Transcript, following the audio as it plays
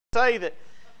Say that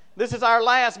this is our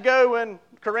last go in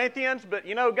Corinthians, but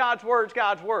you know God's Word's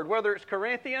God's Word. Whether it's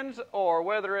Corinthians or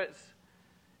whether it's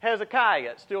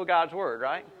Hezekiah, it's still God's Word,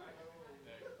 right?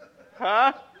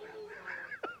 Huh?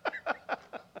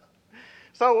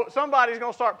 So somebody's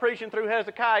going to start preaching through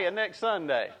Hezekiah next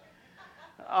Sunday.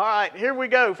 All right, here we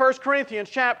go. 1 Corinthians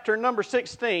chapter number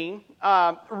 16.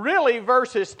 Really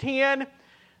verses 10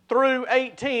 through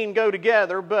 18 go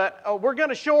together, but we're going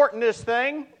to shorten this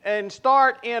thing and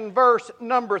start in verse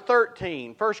number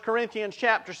 13. 1 Corinthians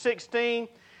chapter 16,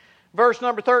 verse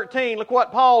number 13. Look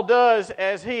what Paul does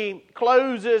as he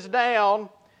closes down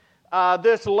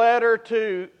this letter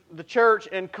to the church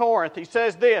in Corinth. He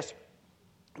says this: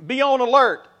 "Be on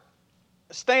alert,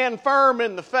 stand firm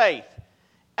in the faith,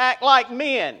 act like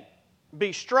men,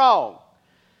 be strong.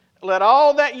 Let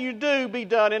all that you do be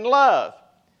done in love.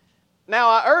 Now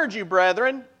I urge you,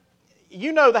 brethren,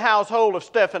 you know the household of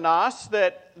Stephanas,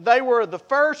 that they were the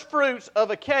first fruits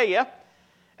of Achaia,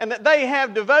 and that they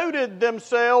have devoted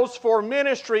themselves for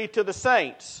ministry to the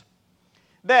saints,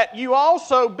 that you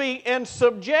also be in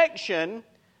subjection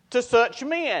to such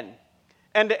men,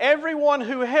 and to everyone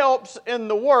who helps in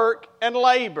the work and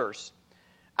labors.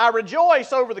 I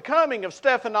rejoice over the coming of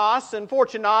Stephanas and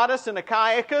Fortunatus and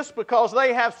Achaicus, because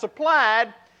they have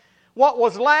supplied what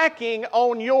was lacking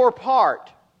on your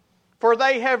part. For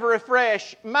they have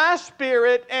refreshed my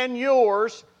spirit and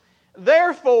yours.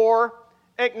 Therefore,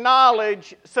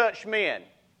 acknowledge such men."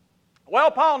 Well,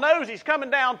 Paul knows he's coming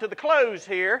down to the close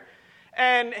here,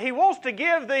 and he wants to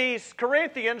give these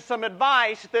Corinthians some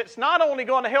advice that's not only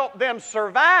going to help them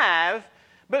survive,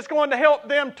 but it's going to help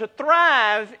them to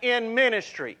thrive in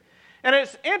ministry. And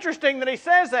it's interesting that he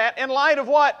says that in light of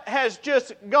what has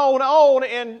just gone on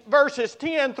in verses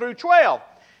 10 through 12.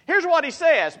 Here's what he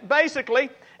says,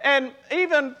 basically, and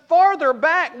even farther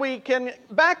back, we can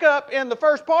back up in the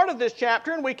first part of this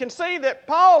chapter, and we can see that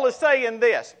Paul is saying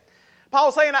this.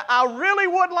 Paul's saying, I really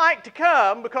would like to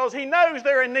come, because he knows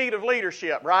they're in need of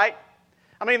leadership, right?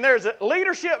 I mean, there's a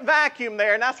leadership vacuum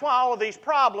there, and that's why all of these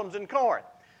problems in Corinth.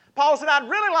 Paul said, I'd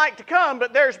really like to come,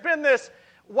 but there's been this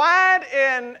wide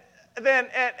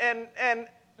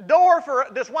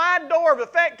wide door of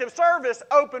effective service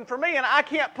open for me, and I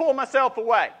can't pull myself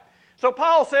away. So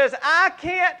Paul says, I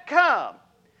can't come.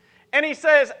 And he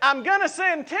says, I'm going to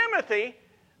send Timothy,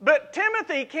 but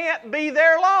Timothy can't be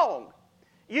there long.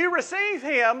 You receive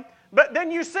him, but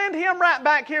then you send him right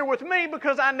back here with me,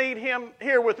 because I need him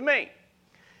here with me.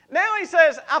 Now he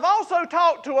says, I've also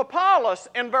talked to Apollos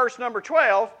in verse number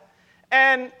 12,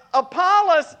 and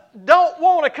Apollos don't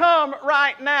want to come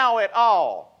right now at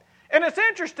all. And it's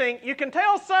interesting, you can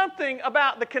tell something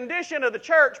about the condition of the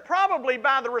church probably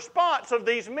by the response of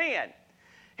these men.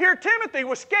 Here Timothy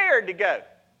was scared to go.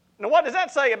 Now what does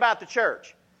that say about the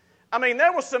church? I mean,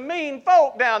 there was some mean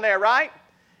folk down there, right?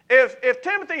 If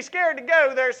Timothy's scared to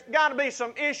go, there's got to be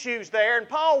some issues there. And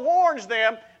Paul warns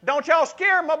them, don't y'all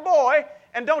scare my boy,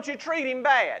 and don't you treat him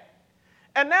bad.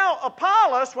 And now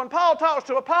Apollos, when Paul talks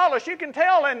to Apollos, you can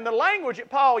tell in the language that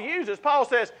Paul uses, Paul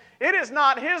says, it is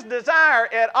not his desire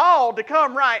at all to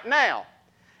come right now.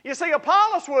 You see,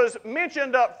 Apollos was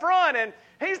mentioned up front, and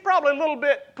he's probably a little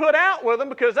bit put out with them,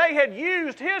 because they had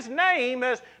used his name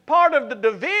as part of the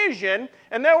division,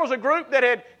 and there was a group that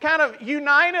had kind of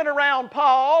united around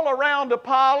Paul, around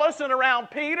Apollos, and around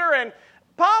Peter, and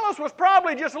Apollos was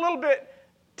probably just a little bit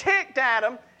ticked at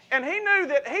him. And he knew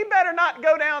that he better not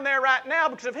go down there right now,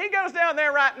 because if he goes down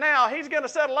there right now, he's going to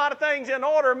set a lot of things in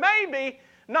order, maybe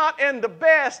not in the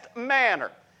best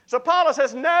manner. So Paul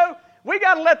says, no, we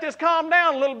got to let this calm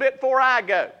down a little bit before I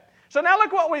go. So now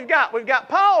look what we've got. We've got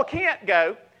Paul can't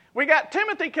go. We got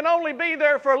Timothy can only be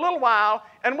there for a little while,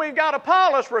 and we've got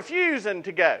Apollos refusing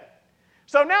to go.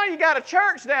 So now you got a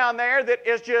church down there that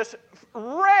is just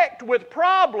wrecked with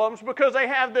problems because they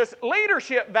have this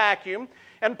leadership vacuum.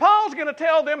 And Paul's going to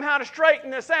tell them how to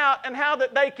straighten this out, and how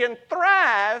that they can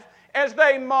thrive as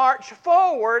they march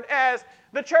forward as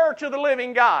the church of the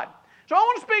living God. So I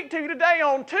want to speak to you today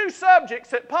on two subjects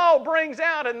that Paul brings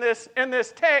out in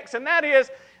this text, and that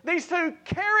is these two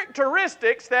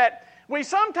characteristics that we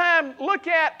sometimes look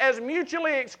at as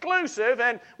mutually exclusive,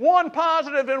 and one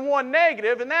positive and one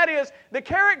negative, and that is the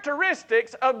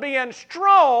characteristics of being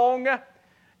strong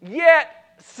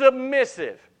yet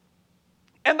submissive.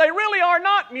 And they really are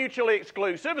not mutually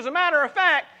exclusive. As a matter of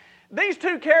fact, these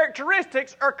two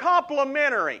characteristics are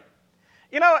complementary.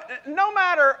 You know, no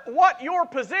matter what your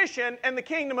position in the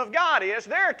kingdom of God is,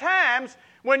 there are times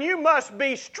when you must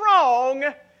be strong,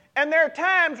 and there are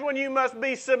times when you must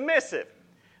be submissive.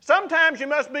 Sometimes you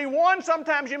must be one,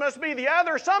 sometimes you must be the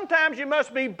other, sometimes you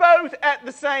must be both at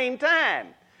the same time.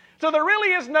 So there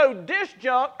really is no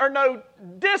disjunct or no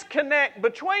disconnect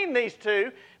between these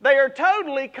two. They are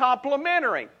totally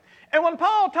complementary. And when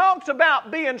Paul talks about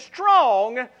being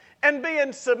strong and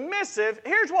being submissive,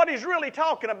 here's what he's really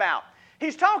talking about.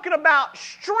 He's talking about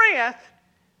strength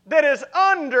that is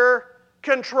under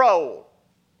control.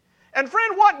 And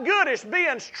friend, what good is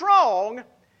being strong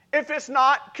if it's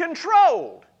not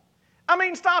controlled? I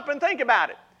mean, stop and think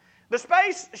about it. The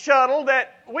space shuttle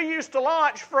that we used to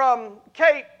launch from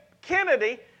Cape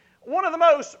Kennedy, one of the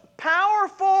most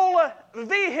powerful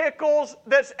vehicles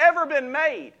that's ever been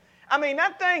made. I mean,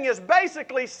 that thing is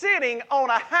basically sitting on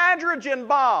a hydrogen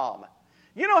bomb.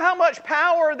 You know how much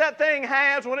power that thing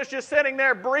has when it's just sitting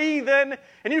there breathing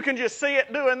and you can just see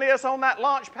it doing this on that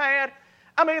launch pad?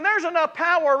 I mean, there's enough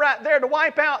power right there to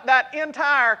wipe out that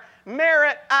entire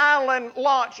Merritt Island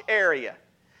launch area.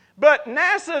 But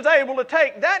NASA's able to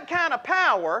take that kind of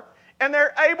power and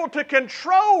they're able to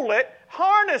control it,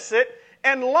 harness it,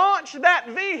 and launch that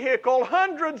vehicle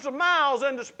hundreds of miles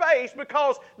into space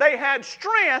because they had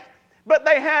strength, but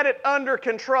they had it under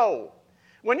control.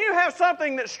 When you have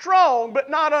something that's strong but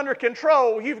not under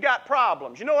control, you've got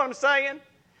problems. You know what I'm saying?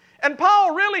 And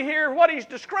Paul really here, what he's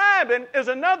describing is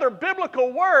another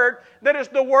biblical word that is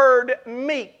the word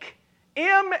meek.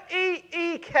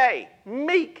 M-E-E-K,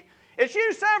 meek. It's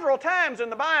used several times in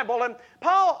the Bible, and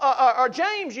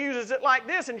James uses it like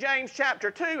this in James chapter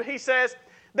 2. He says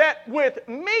that with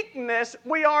meekness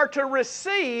we are to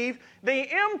receive the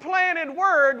implanted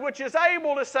word which is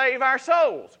able to save our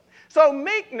souls. So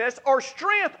meekness or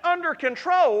strength under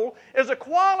control is a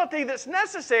quality that's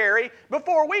necessary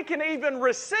before we can even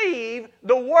receive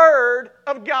the Word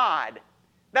of God.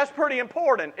 That's pretty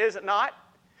important, is it not?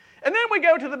 And then we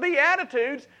go to the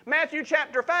Beatitudes, Matthew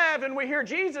chapter 5, and we hear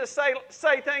Jesus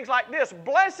say things like this: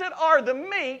 "Blessed are the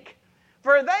meek,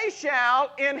 for they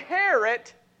shall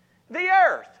inherit the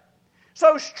earth."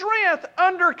 So strength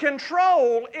under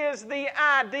control is the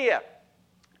idea.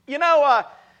 You know,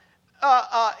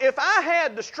 if I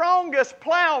had the strongest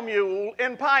plow mule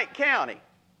in Pike County,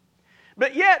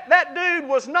 but yet that dude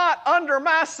was not under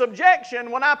my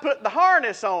subjection when I put the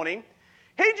harness on him,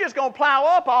 he's just going to plow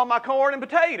up all my corn and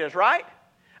potatoes, right?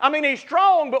 I mean, he's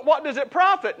strong, but what does it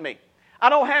profit me? I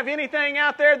don't have anything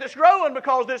out there that's growing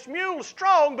because this mule's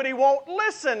strong, but he won't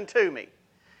listen to me.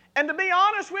 And to be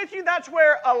honest with you, that's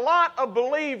where a lot of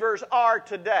believers are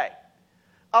today.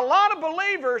 A lot of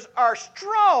believers are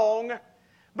strong,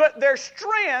 but their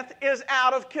strength is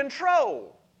out of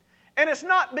control. And it's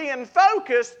not being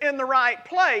focused in the right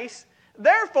place.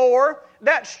 Therefore,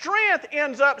 that strength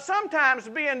ends up sometimes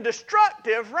being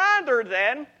destructive rather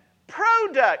than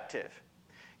productive.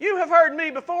 You have heard me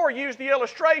before use the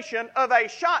illustration of a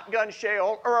shotgun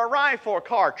shell or a rifle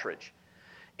cartridge.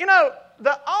 You know,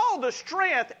 all the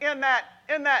strength in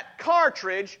that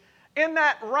cartridge, in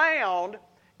that round,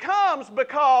 comes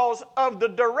because of the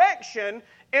direction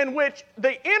in which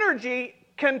the energy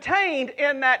contained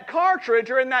in that cartridge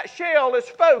or in that shell is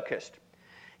focused.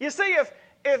 You see,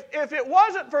 if it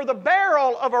wasn't for the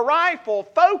barrel of a rifle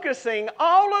focusing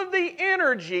all of the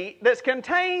energy that's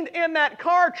contained in that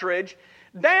cartridge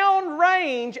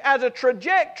downrange as a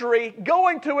trajectory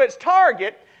going to its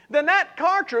target, then that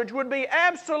cartridge would be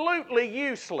absolutely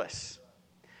useless.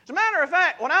 As a matter of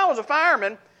fact, when I was a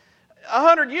fireman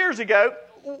 100 years ago,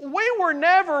 we were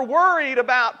never worried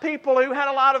about people who had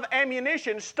a lot of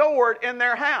ammunition stored in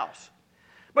their house.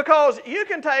 Because you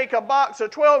can take a box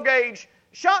of 12-gauge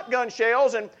shotgun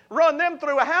shells and run them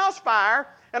through a house fire,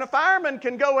 and a fireman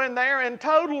can go in there in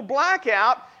total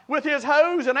blackout with his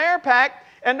hose and air pack,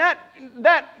 and that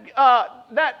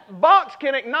box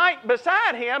can ignite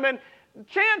beside him, and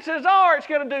chances are it's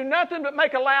going to do nothing but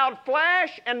make a loud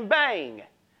flash and bang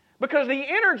because the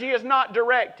energy is not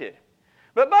directed.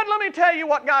 But Bud, let me tell you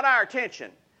what got our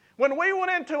attention. When we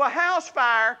went into a house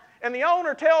fire and the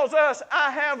owner tells us,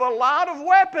 "I have a lot of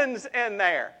weapons in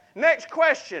there." Next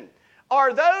question,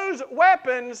 are those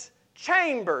weapons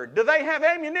chambered? Do they have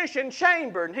ammunition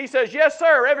chambered? And he says, "Yes,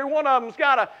 sir. Every one of them's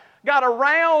got a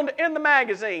round in the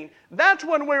magazine." That's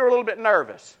when we were a little bit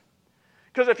nervous.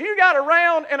 Because if you got a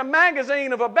round in a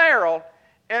magazine of a barrel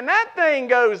and that thing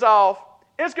goes off,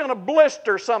 it's going to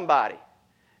blister somebody.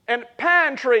 And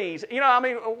pine trees,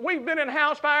 we've been in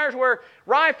house fires where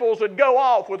rifles would go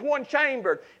off with one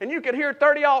chambered, and you could hear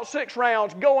 30-06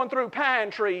 rounds going through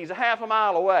pine trees a half a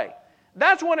mile away.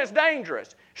 That's when it's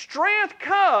dangerous. Strength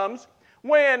comes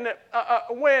when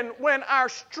our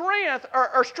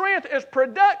strength is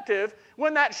productive,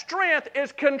 when that strength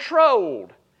is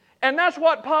controlled. And that's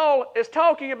what Paul is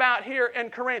talking about here in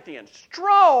Corinthians.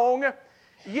 Strong,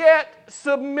 yet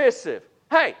submissive.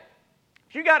 Hey,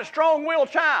 if you got a strong-willed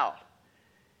child,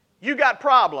 you got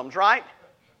problems, right?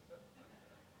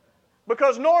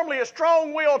 Because normally a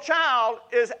strong-willed child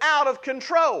is out of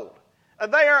control.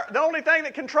 The only thing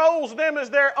that controls them is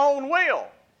their own will.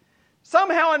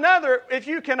 Somehow or another, if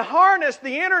you can harness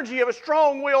the energy of a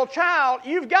strong-willed child,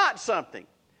 you've got something.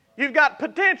 You've got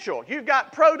potential. You've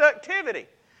got productivity.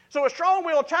 So a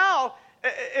strong-willed child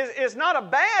is not a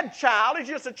bad child. It's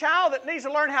just a child that needs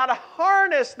to learn how to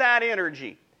harness that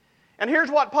energy. And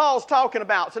here's what Paul's talking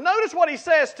about. So notice what he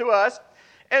says to us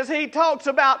as he talks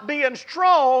about being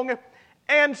strong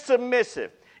and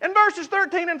submissive. In verses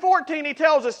 13 and 14, he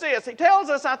tells us this. He tells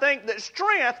us, I think, that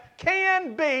strength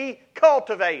can be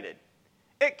cultivated.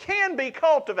 It can be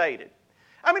cultivated.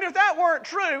 I mean, if that weren't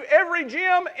true, every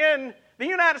gym in the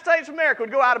United States of America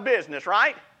would go out of business,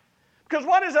 right? Because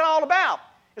what is it all about?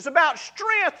 It's about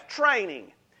strength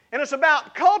training. And it's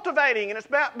about cultivating, and it's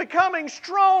about becoming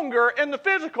stronger in the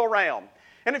physical realm.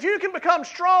 And if you can become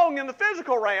strong in the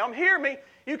physical realm, hear me,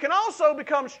 you can also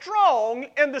become strong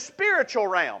in the spiritual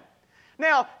realm.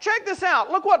 Now, check this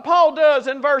out. Look what Paul does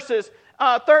in verses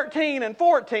 13 and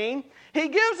 14. He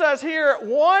gives us here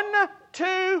 1,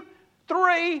 2,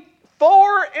 3,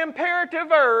 4 imperative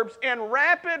verbs in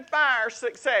rapid-fire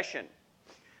succession.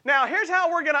 Now, here's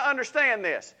how we're going to understand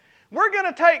this. We're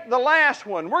going to take the last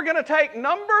one. We're going to take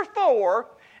number 4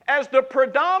 as the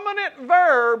predominant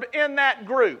verb in that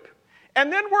group. And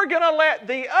then we're going to let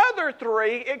the other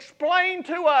 3 explain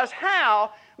to us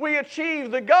how we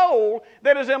achieve the goal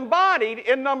that is embodied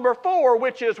in number 4,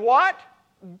 which is what?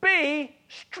 Be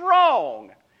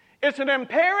strong. It's an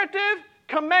imperative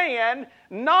command,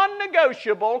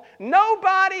 non-negotiable.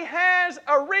 Nobody has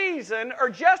a reason or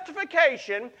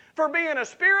justification for being a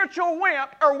spiritual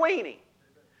wimp or weenie.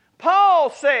 Paul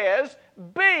says,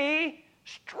 be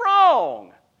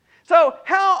strong. So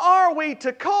how are we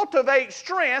to cultivate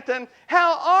strength, and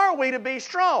how are we to be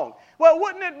strong? Well,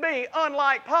 wouldn't it be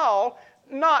unlike Paul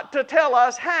not to tell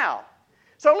us how?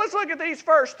 So let's look at these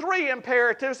first 3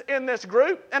 imperatives in this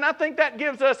group, and I think that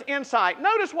gives us insight.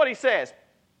 Notice what he says.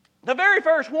 The very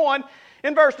first one,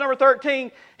 in verse number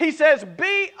 13, he says,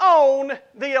 be on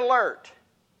the alert.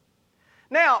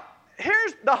 Now,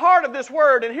 here's the heart of this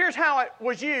word, and here's how it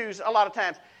was used a lot of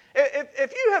times.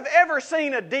 If you have ever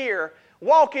seen a deer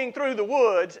walking through the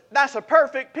woods, that's a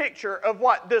perfect picture of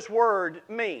what this word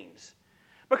means.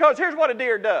 Because here's what a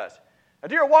deer does. A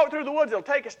deer will walk through the woods, it'll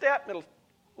take a step, and it'll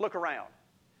look around.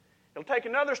 It'll take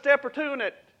another step or 2, and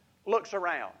it looks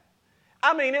around.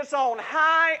 I mean, it's on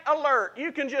high alert.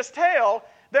 You can just tell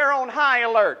they're on high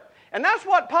alert. And that's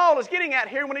what Paul is getting at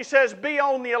here when he says be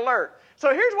on the alert.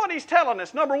 So here's what he's telling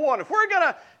us. Number 1, if we're going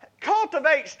to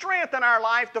cultivate strength in our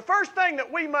life, the first thing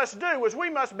that we must do is we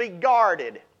must be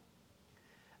guarded.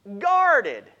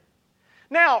 Guarded.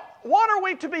 Now, what are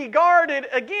we to be guarded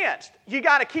against? You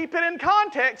got to keep it in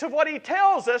context of what he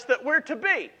tells us that we're to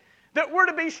be. That we're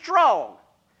to be strong.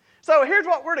 So here's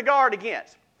what we're to guard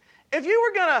against. If you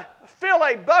were going to fill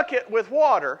a bucket with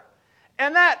water,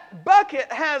 and that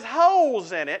bucket has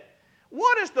holes in it,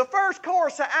 what is the first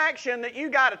course of action that you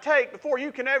got to take before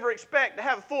you can ever expect to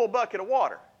have a full bucket of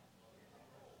water?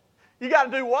 You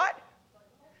got to do what?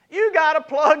 You got to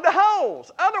plug the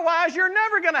holes. Otherwise, you're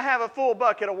never going to have a full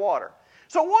bucket of water.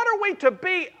 So what are we to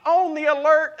be on the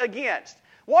alert against?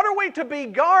 What are we to be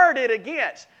guarded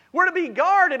against? We're to be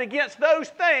guarded against those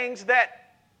things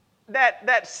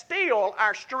that steal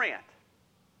our strength.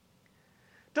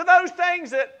 To those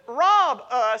things that rob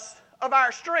us of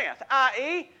our strength,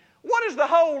 i.e., what is the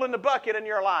hole in the bucket in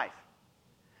your life?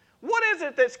 What is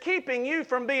it that's keeping you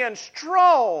from being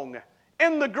strong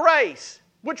in the grace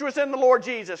which was in the Lord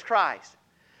Jesus Christ?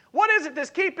 What is it that's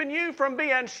keeping you from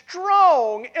being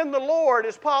strong in the Lord,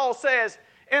 as Paul says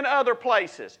in other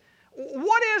places?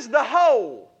 What is the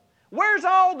hole? Where's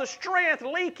all the strength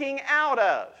leaking out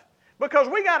of? Because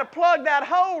we got to plug that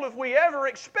hole if we ever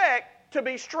expect to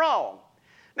be strong.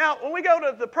 Now, when we go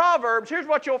to the Proverbs, here's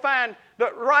what you'll find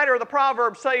the writer of the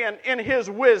Proverbs saying in his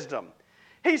wisdom.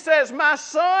 He says, my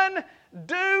son,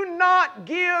 do not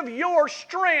give your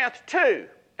strength to,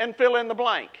 and fill in the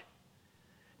blank.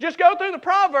 Just go through the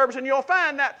Proverbs and you'll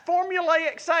find that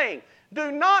formulaic saying,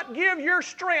 do not give your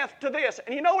strength to this.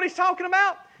 And you know what he's talking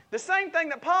about? The same thing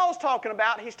that Paul's talking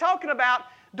about. He's talking about,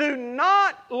 do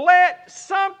not let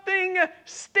something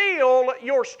steal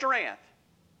your strength.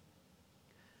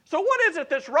 So what is it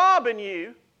that's robbing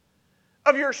you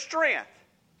of your strength?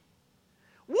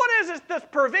 What is it that's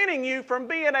preventing you from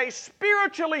being a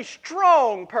spiritually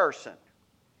strong person?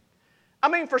 I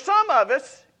mean, for some of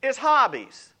us, it's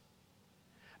hobbies.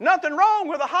 Nothing wrong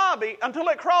with a hobby until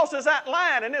it crosses that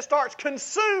line and it starts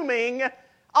consuming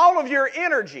all of your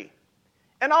energy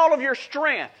and all of your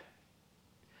strength.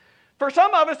 For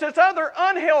some of us, it's other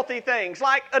unhealthy things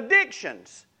like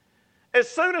addictions. As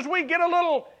soon as we get a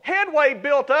little headway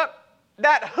built up,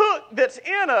 that hook that's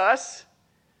in us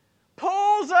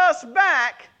pulls us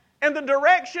back in the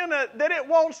direction that it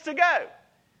wants to go.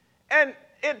 And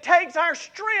it takes our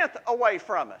strength away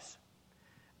from us.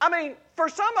 I mean, for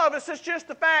some of us, it's just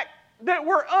the fact that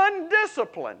we're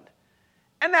undisciplined.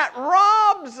 And that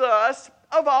robs us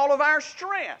of all of our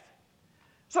strength.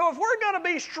 So if we're going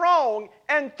to be strong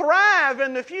and thrive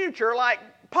in the future like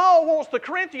Paul wants the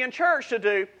Corinthian church to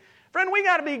do, friend, we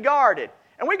got to be guarded.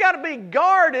 And we got to be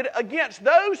guarded against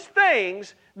those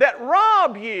things that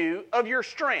rob you of your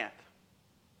strength.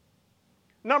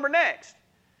 Next.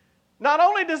 Not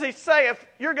only does he say if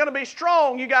you're going to be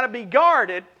strong, you got to be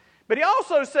guarded, but he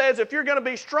also says if you're going to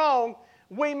be strong,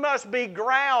 we must be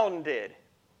grounded.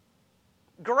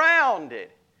 Grounded.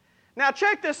 Now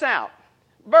check this out.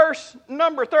 Verse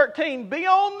number 13, be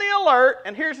on the alert,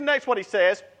 and here's the next what he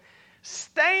says,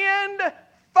 stand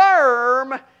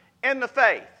firm in the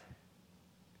faith.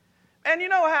 And you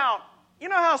know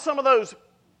how some of those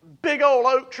big old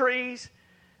oak trees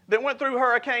that went through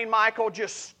Hurricane Michael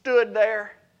just stood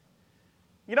there?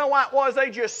 You know why it was they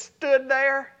just stood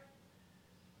there?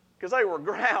 Because they were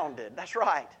grounded. That's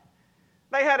right.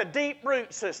 They had a deep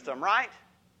root system, right?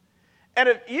 And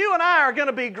if you and I are going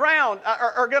to be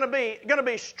going to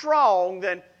be strong,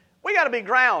 then we got to be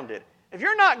grounded. If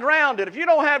you're not grounded, if you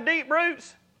don't have deep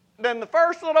roots, then the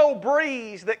first little old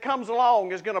breeze that comes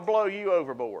along is going to blow you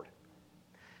overboard.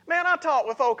 Man, I talk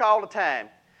with folk all the time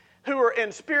who are in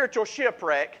spiritual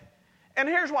shipwreck, and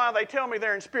here's why they tell me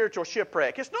they're in spiritual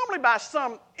shipwreck. It's normally by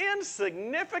some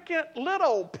insignificant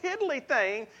little piddly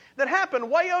thing that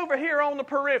happened way over here on the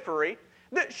periphery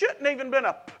that shouldn't even been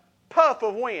a puff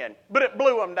of wind, but it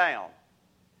blew them down.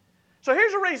 So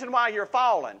here's the reason why you're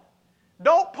falling.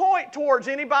 Don't point towards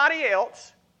anybody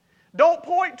else. Don't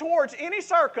point towards any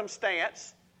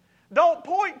circumstance. Don't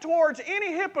point towards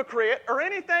any hypocrite or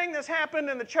anything that's happened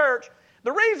in the church.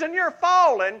 The reason you're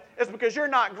falling is because you're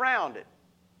not grounded.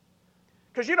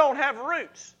 Because you don't have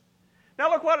roots. Now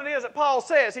look what it is that Paul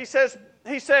says. He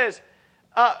says,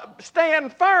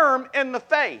 stand firm in the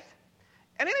faith.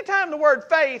 And anytime the word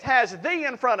faith has "the"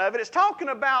 in front of it, it's talking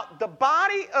about the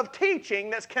body of teaching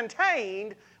that's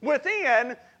contained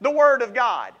within the Word of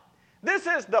God. This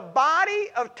is the body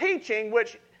of teaching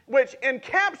which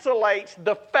encapsulates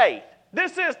the faith.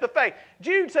 This is the faith.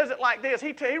 Jude says it like this.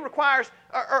 He requires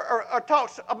or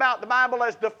talks about the Bible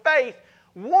as the faith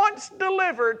once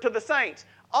delivered to the saints.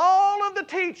 All of the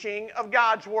teaching of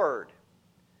God's Word.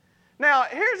 Now,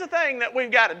 here's the thing that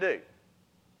we've got to do.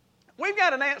 We've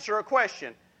got to answer a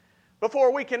question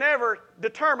before we can ever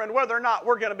determine whether or not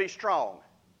we're going to be strong.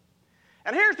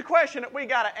 And here's the question that we've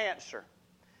got to answer.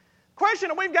 The question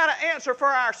that we've got to answer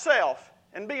for ourselves,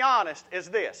 and be honest,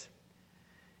 is this.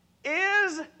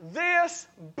 Is this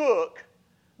book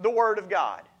the Word of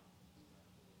God?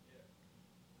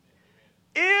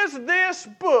 Is this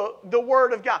book the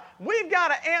Word of God? We've got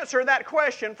to answer that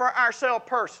question for ourselves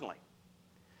personally.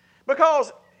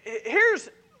 Because here's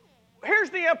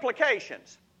the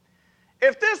implications.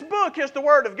 If this book is the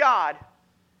Word of God,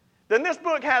 then this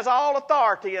book has all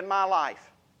authority in my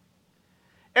life.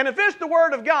 And if it's the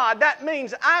Word of God, that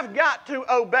means I've got to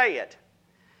obey it.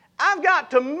 I've got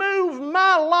to move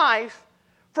my life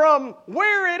from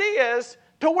where it is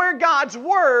to where God's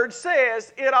Word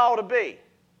says it ought to be.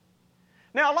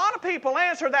 Now, a lot of people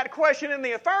answer that question in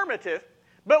the affirmative,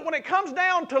 but when it comes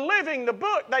down to living the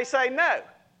book, they say no.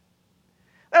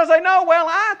 They'll say, no, well,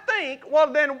 I think, well,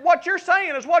 then what you're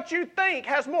saying is what you think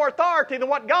has more authority than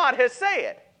what God has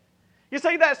said. You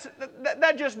see,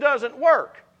 that just doesn't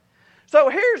work. So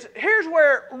here's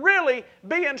where really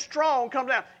being strong comes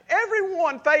down.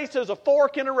 Everyone faces a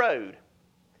fork in the road.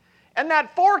 And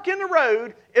that fork in the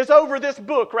road is over this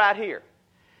book right here.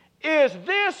 Is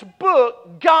this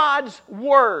book God's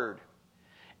Word?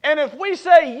 And if we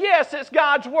say, yes, it's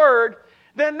God's Word,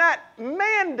 then that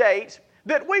mandates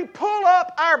that we pull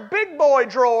up our big boy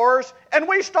drawers and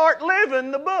we start living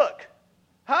the book.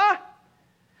 Huh?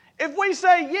 If we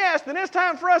say yes, then it's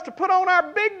time for us to put on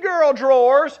our big girl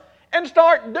drawers and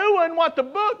start doing what the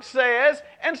book says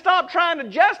and stop trying to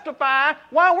justify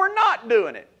why we're not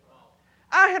doing it.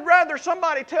 I had rather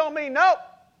somebody tell me, nope,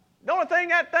 the only thing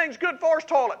that thing's good for is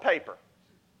toilet paper,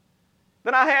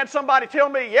 than I had somebody tell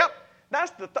me, yep,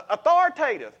 that's the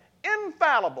authoritative,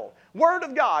 infallible Word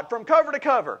of God from cover to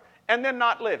cover, and then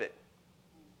not live it.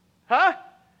 Huh?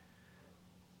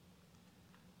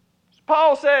 So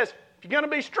Paul says, if you're going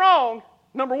to be strong,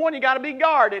 number one, you got to be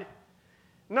guarded.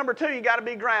 Number two, you got to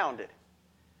be grounded.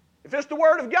 If it's the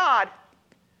Word of God,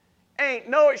 ain't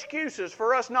no excuses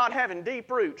for us not having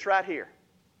deep roots right here.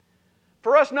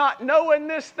 For us not knowing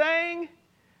this thing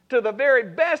to the very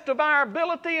best of our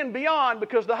ability and beyond,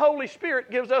 because the Holy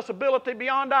Spirit gives us ability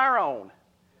beyond our own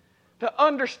to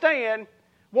understand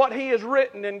what He has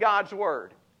written in God's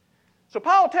Word. So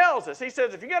Paul tells us, he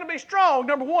says, if you're going to be strong,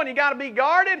 number one, you got to be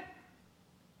guarded.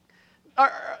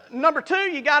 Number two,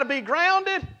 you got to be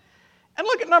grounded. And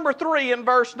look at number 3 in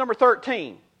verse number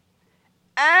 13.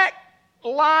 Act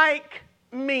like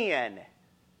men.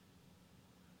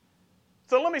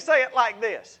 So let me say it like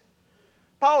this.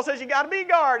 Paul says you got to be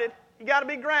guarded, you got to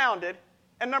be grounded,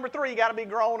 and number 3, you got to be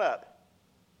grown up.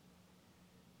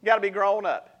 You got to be grown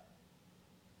up.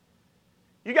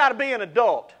 You got to be an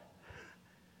adult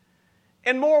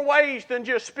in more ways than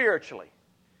just spiritually.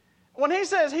 When he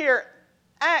says here,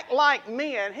 act like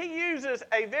men, he uses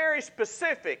a very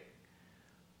specific.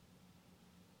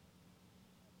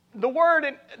 The word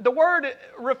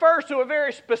refers to a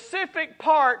very specific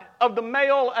part of the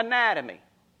male anatomy.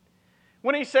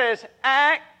 When he says,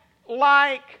 act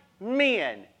like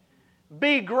men,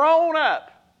 be grown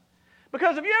up.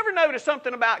 Because have you ever noticed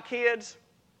something about kids?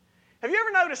 Have you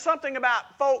ever noticed something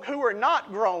about folk who are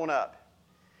not grown up?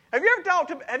 Have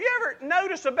you ever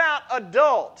noticed about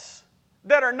adults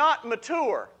that are not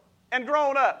mature and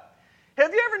grown up?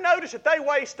 Have you ever noticed that they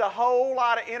waste a whole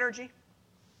lot of energy?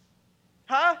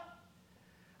 Huh?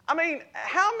 I mean,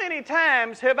 how many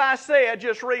times have I said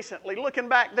just recently, looking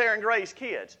back there in Gray's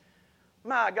kids,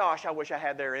 my gosh, I wish I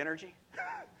had their energy.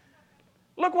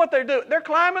 Look what they're doing. They're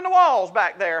climbing the walls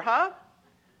back there, huh?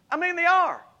 I mean, they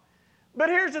are. But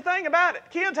here's the thing about it.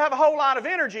 Kids have a whole lot of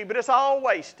energy, but it's all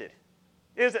wasted.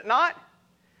 Is it not?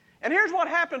 And here's what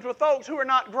happens with folks who are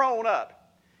not grown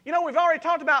up. You know, we've already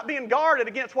talked about being guarded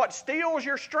against what steals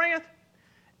your strength.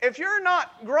 If you're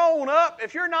not grown up,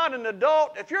 if you're not an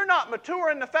adult, if you're not mature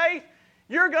in the faith,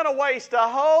 you're going to waste a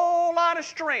whole lot of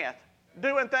strength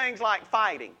doing things like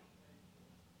fighting,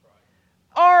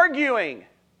 arguing,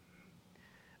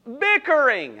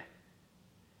 bickering,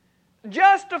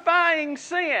 justifying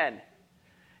sin.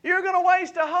 You're going to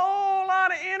waste a whole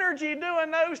lot of energy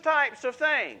doing those types of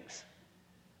things.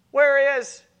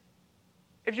 Whereas,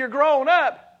 if you're grown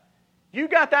up, you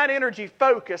got that energy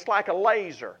focused like a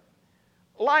laser,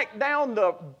 like down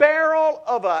the barrel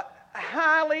of a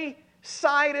highly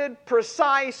sighted,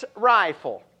 precise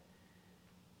rifle.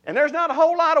 And there's not a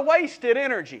whole lot of wasted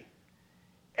energy.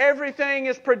 Everything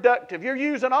is productive. You're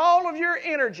using all of your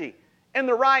energy in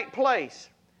the right place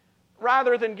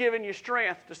rather than giving your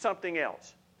strength to something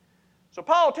else. So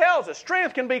Paul tells us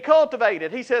strength can be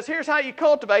cultivated. He says, here's how you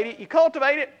cultivate it. You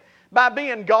cultivate it by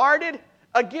being guarded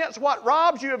against what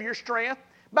robs you of your strength,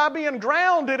 by being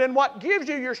grounded in what gives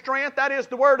you your strength, that is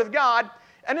the Word of God,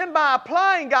 and then by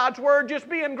applying God's Word, just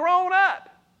being grown up.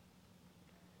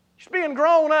 Just being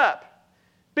grown up,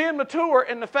 being mature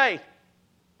in the faith.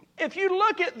 If you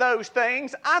look at those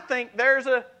things, I think there's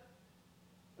a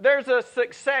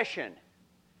succession.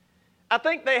 I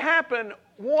think they happen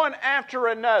one after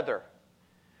another.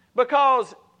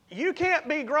 Because you can't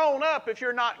be grown up if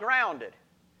you're not grounded.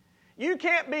 You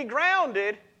can't be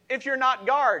grounded if you're not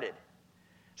guarded.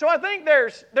 So I think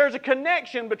there's a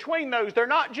connection between those. They're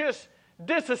not just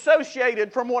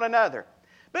disassociated from one another.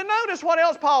 But notice what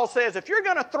else Paul says. If you're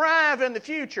going to thrive in the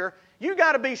future, you've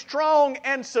got to be strong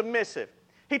and submissive.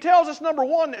 He tells us, number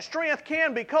 1, that strength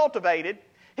can be cultivated.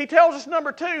 He tells us,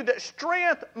 number 2, that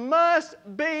strength must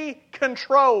be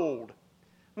controlled.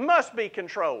 Must be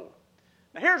controlled.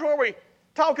 Now here's where we're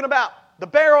talking about the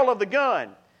barrel of the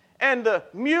gun and the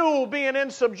mule being in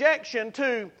subjection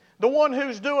to the one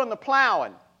who's doing the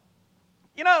plowing.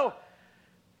 You know,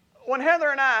 when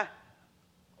Heather and I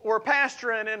were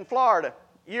pastoring in Florida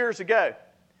years ago,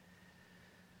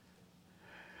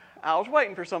 I was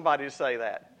waiting for somebody to say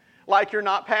that. Like you're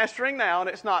not pastoring now and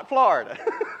it's not Florida.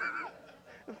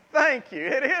 Thank you.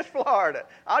 It is Florida.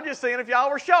 I was just seeing if y'all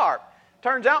were sharp.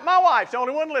 Turns out my wife's the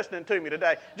only one listening to me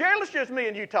today. Jerry, let's just me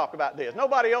and you talk about this.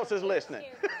 Nobody else is listening.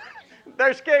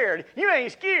 They're scared. You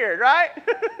ain't scared, right?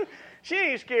 She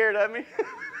ain't scared of me.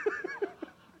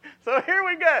 So here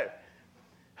we go.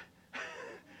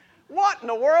 What in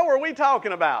the world were we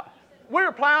talking about? We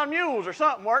were plowing mules or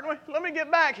something, weren't we? Let me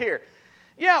get back here.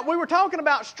 Yeah, we were talking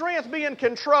about strength being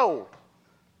controlled.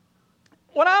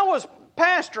 When I was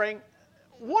pastoring,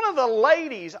 one of the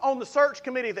ladies on the search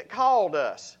committee that called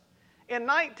us in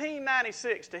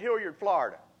 1996 to Hilliard,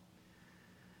 Florida.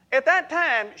 At that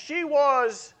time, she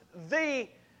was the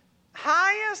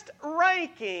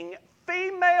highest-ranking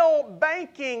female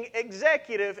banking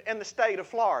executive in the state of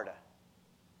Florida.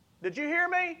 Did you hear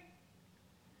me?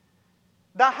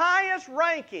 The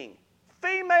highest-ranking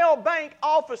female bank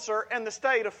officer in the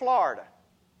state of Florida.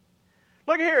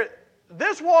 Look here.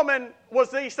 This woman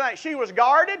was these things. She was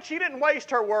guarded. She didn't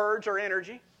waste her words or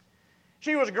energy.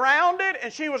 She was grounded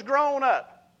and she was grown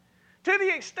up. To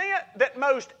the extent that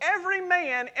most every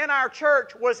man in our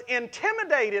church was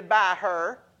intimidated by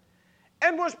her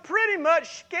and was pretty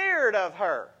much scared of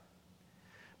her.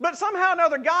 But somehow or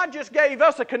another, God just gave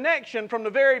us a connection from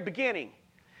the very beginning.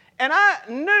 And I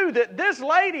knew that this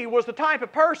lady was the type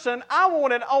of person I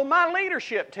wanted on my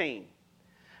leadership team.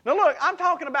 Now look, I'm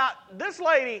talking about this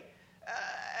lady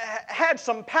had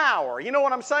some power. You know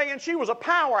what I'm saying? She was a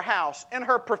powerhouse in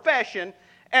her profession,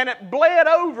 and it bled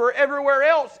over everywhere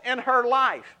else in her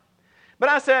life. But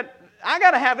I said, I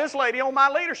got to have this lady on my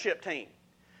leadership team.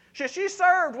 She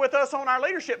served with us on our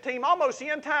leadership team almost the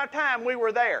entire time we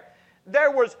were there.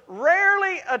 There was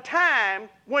rarely a time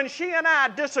when she and I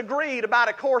disagreed about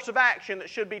a course of action that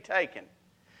should be taken.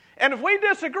 And if we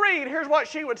disagreed, here's what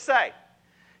she would say.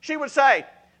 She would say,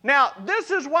 now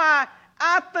this is why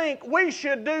I think we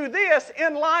should do this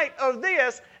in light of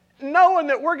this, knowing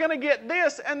that we're going to get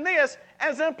this and this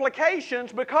as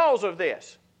implications because of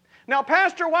this. Now,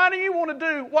 Pastor, why do you want to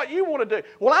do what you want to do?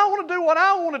 Well, I want to do what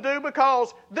I want to do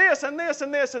because this and this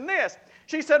and this and this.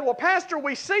 She said, well, Pastor,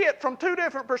 we see it from two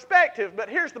different perspectives, but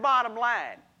here's the bottom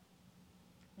line.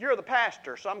 You're the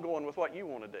pastor, so I'm going with what you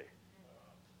want to do.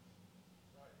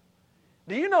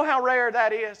 Do you know how rare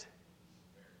that is?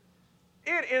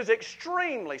 It is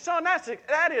extremely. Son,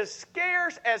 that is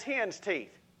scarce as hen's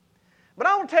teeth. But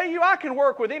I want to tell you, I can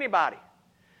work with anybody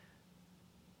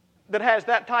that has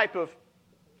that type of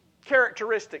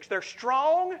characteristics. They're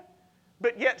strong,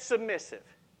 but yet submissive.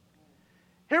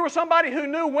 Here was somebody who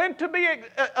knew when to be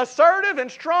assertive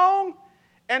and strong,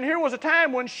 and here was a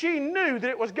time when she knew that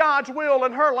it was God's will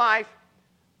in her life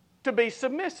to be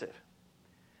submissive.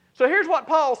 So here's what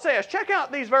Paul says. Check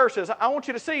out these verses. I want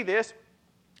you to see this.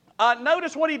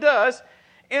 Notice what he does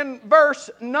in verse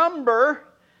number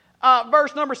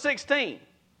 16.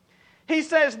 He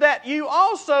says that you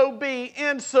also be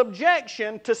in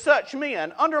subjection to such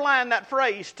men. Underline that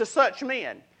phrase, to such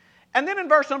men. And then in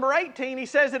verse number 18 he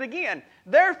says it again.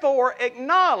 Therefore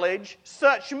acknowledge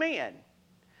such men.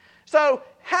 So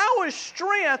how is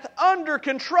strength under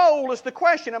control is the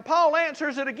question. And Paul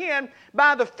answers it again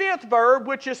by the fifth verb,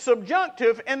 which is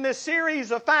subjunctive in this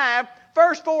series of 5.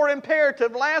 First 4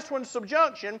 imperative, last one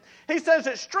subjunction. He says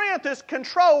that strength is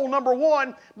controlled, number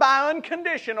 1, by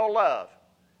unconditional love.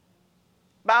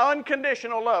 By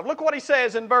unconditional love. Look what he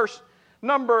says in verse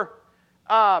number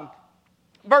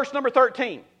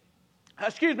 14.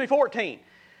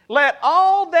 Let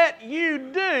all that you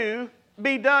do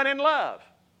be done in love.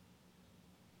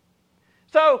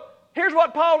 So here's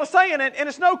what Paul is saying, and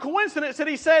it's no coincidence that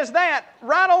he says that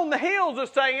right on the heels of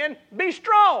saying, be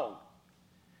strong.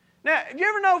 Now, you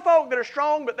ever know folk that are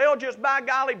strong, but they'll just, by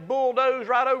golly, bulldoze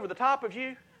right over the top of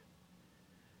you?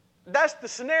 That's the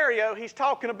scenario he's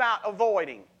talking about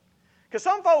avoiding. Because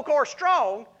some folk are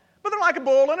strong, but they're like a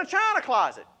bull in a china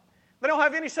closet. They don't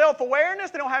have any self-awareness.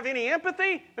 They don't have any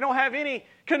empathy. They don't have any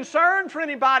concern for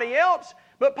anybody else.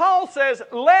 But Paul says,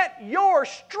 let your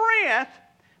strength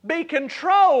be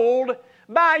controlled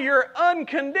by your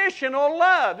unconditional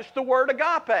love. It's the word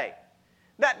agape,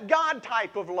 that God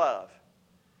type of love.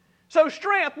 So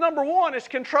strength, number 1, is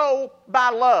controlled by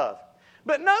love.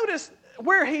 But notice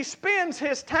where he spends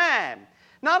his time.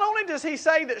 Not only does he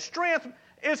say that strength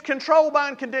is controlled by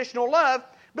unconditional love,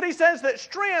 but he says that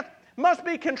strength must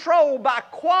be controlled by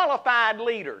qualified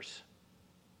leaders.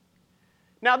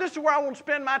 Now this is where I want to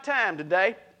spend my time today.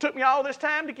 It took me all this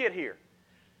time to get here.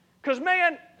 Because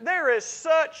man, there is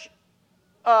such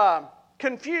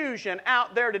confusion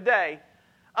out there today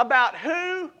about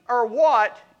who or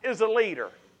what is a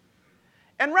leader.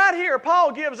 And right here,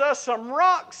 Paul gives us some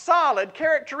rock-solid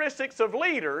characteristics of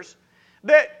leaders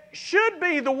that should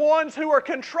be the ones who are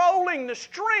controlling the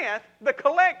strength, the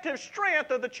collective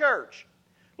strength of the church.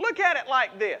 Look at it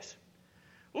like this.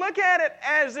 Look at it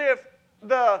as if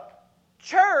the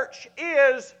church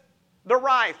is the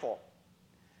rifle.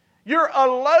 You're a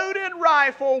loaded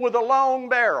rifle with a long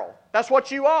barrel. That's what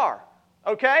you are,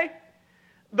 okay?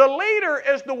 The leader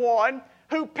is the one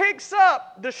who picks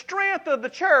up the strength of the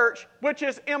church, which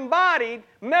is embodied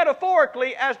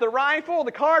metaphorically as the rifle,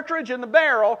 the cartridge, and the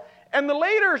barrel, and the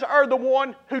leaders are the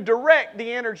one who direct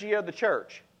the energy of the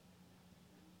church.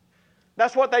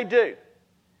 That's what they do.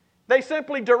 They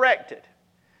simply direct it.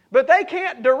 But they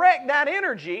can't direct that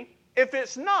energy if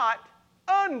it's not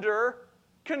under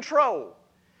control.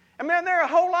 And man, there are a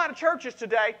whole lot of churches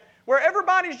today where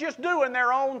everybody's just doing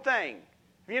their own thing.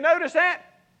 Have you noticed that?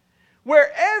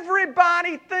 Where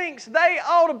everybody thinks they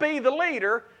ought to be the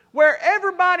leader, where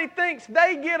everybody thinks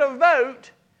they get a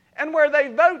vote and where they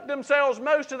vote themselves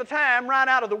most of the time right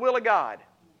out of the will of God.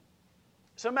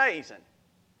 It's amazing.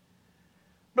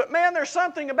 But man, there's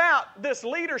something about this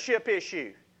leadership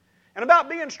issue and about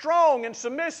being strong and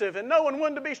submissive and knowing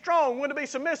when to be strong, when to be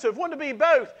submissive, when to be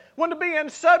both, when to be in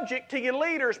subject to your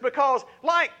leaders, because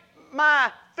like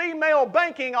my female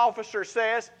banking officer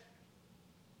says,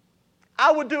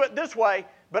 I would do it this way,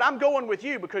 but I'm going with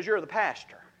you because you're the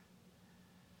pastor.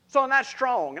 So and that's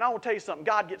strong. And I want to tell you something,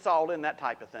 God gets all in that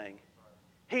type of thing.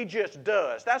 He just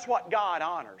does. That's what God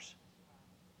honors.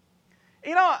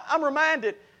 You know, I'm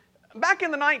reminded, back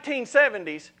in the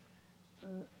 1970s,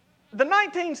 the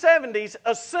 1970s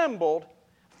assembled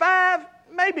 5,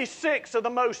 maybe 6 of the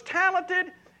most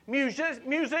talented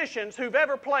musicians who've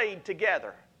ever played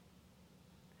together.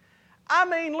 I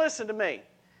mean, listen to me.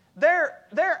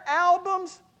 Their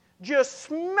albums just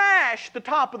smashed the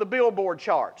top of the Billboard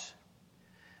charts.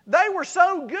 They were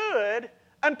so good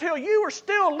until you were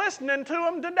still listening to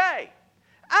them today.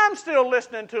 I'm still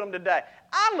listening to them today.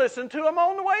 I listened to them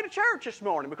on the way to church this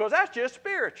morning because that's just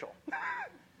spiritual.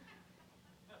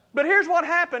 But here's what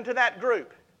happened to that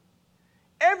group.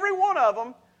 Every one of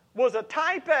them was a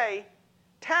type A,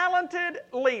 talented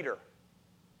leader.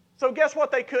 So guess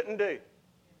what they couldn't do?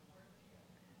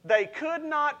 They could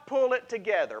not pull it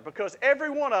together because every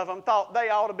one of them thought they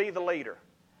ought to be the leader.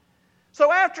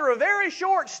 So after a very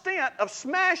short stint of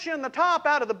smashing the top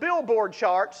out of the Billboard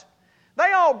charts,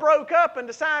 they all broke up and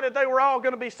decided they were all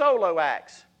going to be solo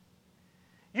acts.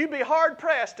 You'd be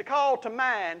hard-pressed to call to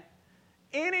mind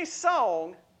any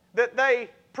song that they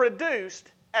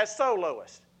produced as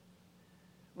soloists.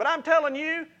 But I'm telling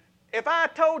you, if I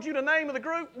told you the name of the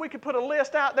group, we could put a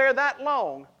list out there that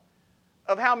long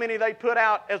of how many they put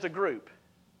out as a group.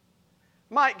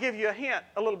 Might give you a hint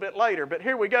a little bit later, but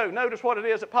here we go. Notice what it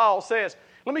is that Paul says.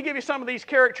 Let me give you some of these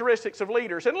characteristics of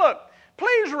leaders. And look,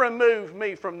 please remove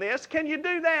me from this. Can you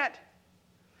do that?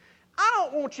 I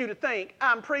don't want you to think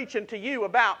I'm preaching to you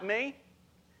about me.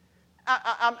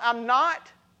 I'm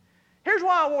not. Here's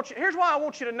why I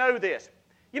want you to know this.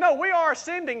 You know, we are a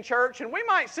sending church, and we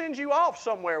might send you off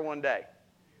somewhere one day.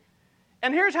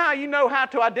 And here's how you know how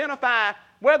to identify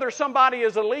whether somebody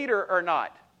is a leader or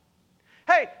not.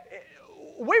 Hey,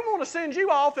 we want to send you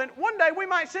off, and one day we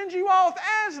might send you off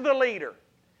as the leader.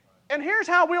 And here's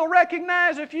how we'll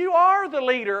recognize if you are the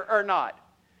leader or not.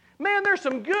 Man, there's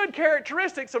some good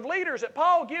characteristics of leaders that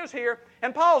Paul gives here,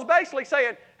 and Paul's basically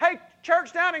saying, hey,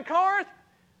 church down in Corinth,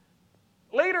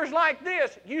 leaders like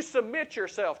this, you submit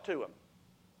yourself to them.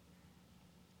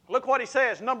 Look what he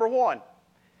says, number 1.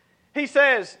 He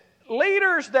says,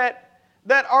 leaders that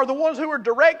are the ones who are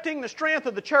directing the strength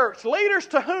of the church, leaders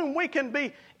to whom we can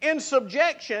be in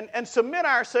subjection and submit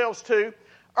ourselves to,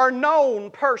 are known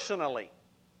personally.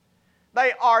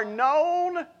 They are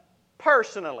known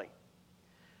personally.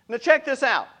 Now check this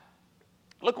out.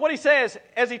 Look what he says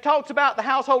as he talks about the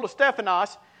household of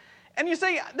Stephanos. And you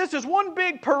see, this is one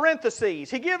big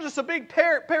parenthesis. He gives us a big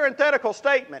parenthetical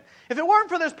statement. If it weren't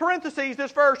for this parenthesis,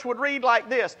 this verse would read like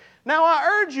this. Now I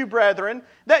urge you, brethren,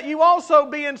 that you also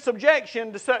be in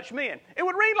subjection to such men. It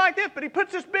would read like this, but he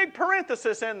puts this big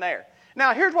parenthesis in there.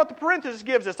 Now here's what the parenthesis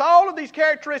gives us. All of these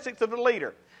characteristics of the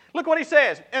leader. Look what he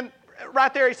says. And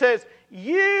right there he says,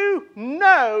 you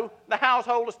know the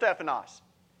household of Stephanos.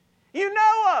 You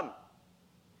know them.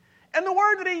 And the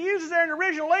word that he uses there in the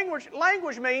original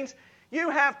language means you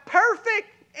have perfect,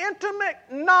 intimate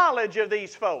knowledge of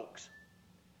these folks.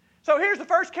 So here's the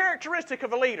first characteristic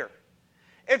of a leader.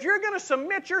 If you're going to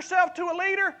submit yourself to a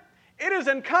leader, it is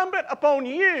incumbent upon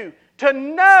you to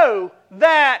know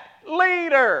that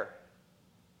leader.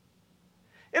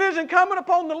 It is incumbent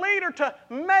upon the leader to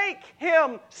make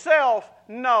himself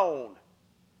known.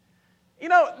 You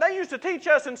know, they used to teach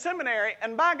us in seminary,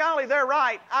 and by golly, they're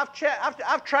right. I've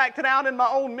tracked it out in my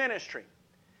own ministry.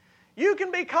 You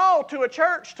can be called to a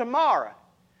church tomorrow,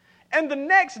 and the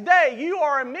next day you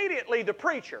are immediately the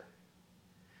preacher.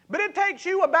 But it takes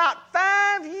you about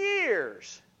 5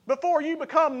 years before you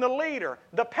become the leader,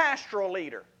 the pastoral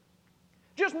leader.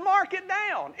 Just mark it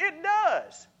down. It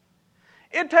does.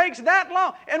 It takes that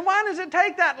long. And why does it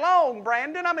take that long,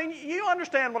 Brandon? I mean, you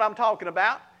understand what I'm talking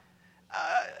about.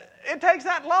 It takes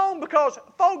that long because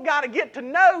folk got to get to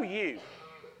know you.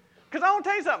 Because I want to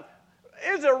tell you something.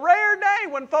 It's a rare day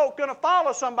when folk going to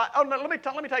follow somebody. Oh, no, let me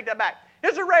take that back.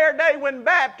 It's a rare day when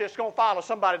Baptists going to follow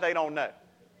somebody they don't know.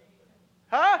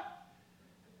 Huh?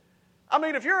 I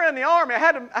mean, if you're in the army, I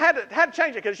had to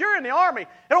change it because you're in the army. It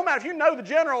don't matter if you know the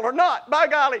general or not. By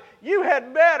golly, you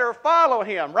had better follow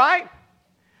him, right?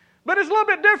 But it's a little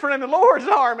bit different in the Lord's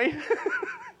army.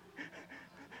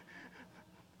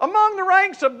 Among the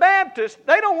ranks of Baptists,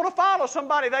 they don't want to follow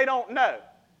somebody they don't know.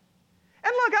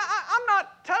 And look, I'm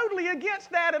not totally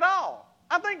against that at all.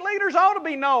 I think leaders ought to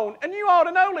be known, and you ought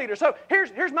to know leaders. So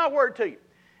here's my word to you.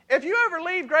 If you ever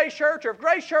leave Grace Church, or if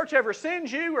Grace Church ever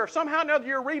sends you, or if somehow or another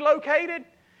you're relocated,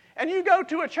 and you go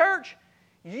to a church,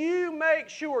 you make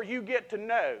sure you get to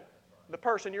know the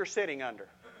person you're sitting under.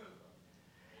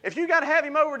 If you got to have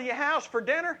him over to your house for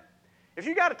dinner, if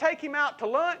you got to take him out to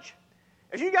lunch,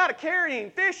 if you got to carry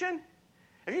him fishing,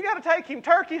 if you got to take him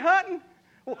turkey hunting,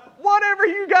 whatever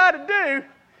you got to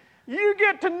do, you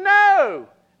get to know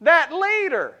that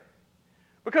leader,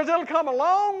 because it'll come a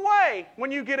long way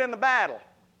when you get in the battle.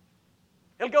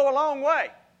 It'll go a long way.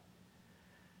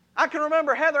 I can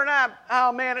remember Heather and I,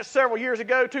 oh man, it's several years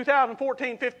ago,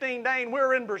 2014-15, Dane, we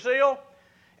were in Brazil,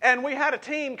 and we had a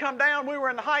team come down. We were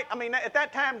in the height. I mean, at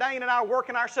that time, Dane and I were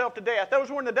working ourselves to death.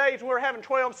 Those were in the days we were having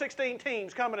 12, 16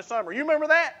 teams coming to summer. You remember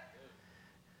that?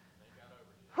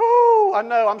 Whew, I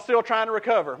know, I'm still trying to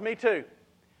recover. Me too.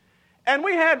 And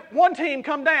we had one team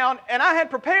come down, and I had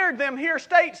prepared them here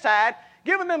stateside,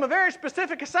 given them a very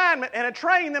specific assignment, and had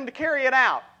trained them to carry it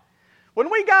out. When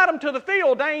we got them to the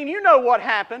field, Dane, you know what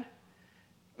happened.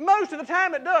 Most of the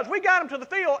time it does. We got them to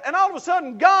the field, and all of a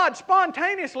sudden God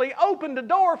spontaneously opened the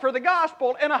door for the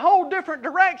gospel in a whole different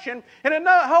direction, in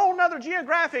a whole other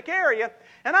geographic area.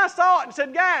 And I saw it and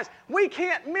said, guys, we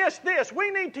can't miss this.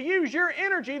 We need to use your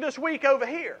energy this week over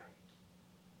here.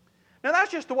 Now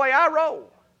that's just the way I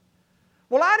roll.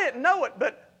 Well, I didn't know it,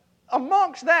 but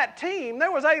amongst that team,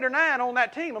 there was 8 or 9 on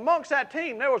that team. Amongst that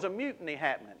team, there was a mutiny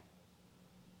happening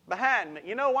behind me.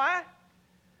 You know why?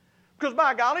 Because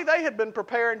by golly, they had been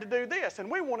preparing to do this,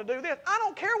 and we want to do this. I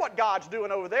don't care what God's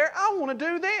doing over there. I want to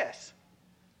do this.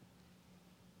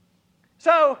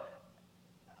 So,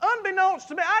 unbeknownst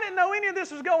to me, I didn't know any of this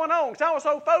was going on because I was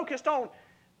so focused on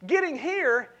getting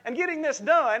here and getting this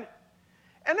done.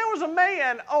 And there was a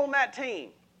man on that team.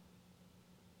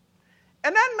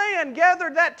 And that man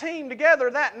gathered that team together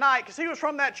that night because he was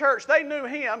from that church. They knew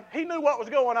him. He knew what was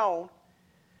going on.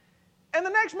 And the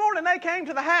next morning they came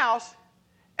to the house,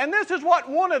 and this is what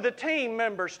one of the team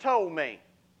members told me.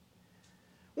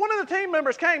 One of the team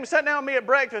members came and sat down with me at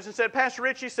breakfast and said, Pastor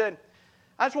Richie said,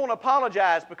 I just want to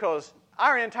apologize because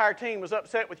our entire team was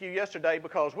upset with you yesterday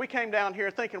because we came down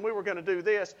here thinking we were going to do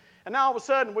this, and now all of a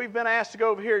sudden we've been asked to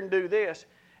go over here and do this,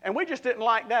 and we just didn't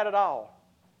like that at all.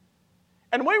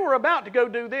 And we were about to go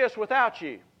do this without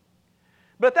you.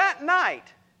 But that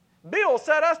night, Bill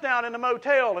sat us down in the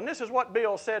motel, and this is what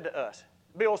Bill said to us.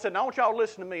 Bill said, now I want y'all to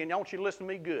listen to me, and I want you to listen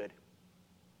to me good.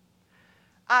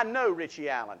 I know Richie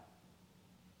Allen.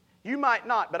 You might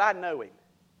not, but I know him.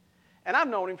 And I've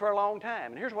known him for a long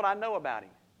time, and here's what I know about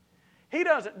him. He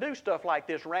doesn't do stuff like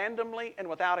this randomly and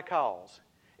without a cause.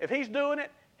 If he's doing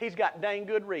it, he's got dang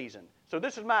good reason. So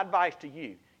this is my advice to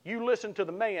you. You listen to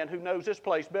the man who knows this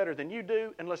place better than you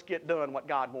do, and let's get done what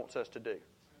God wants us to do.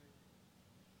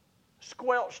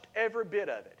 Squelched every bit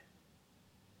of it.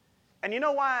 And you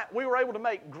know why we were able to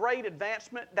make great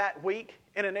advancement that week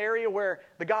in an area where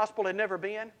the gospel had never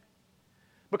been?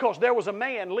 Because there was a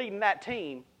man leading that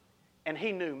team, and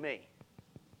he knew me.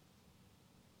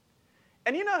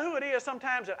 And you know who it is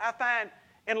sometimes that I find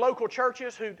in local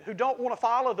churches who don't want to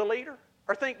follow the leader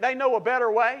or think they know a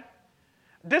better way,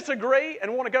 disagree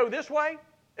and want to go this way?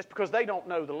 It's because they don't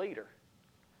know the leader.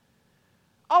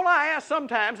 All I ask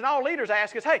sometimes, and all leaders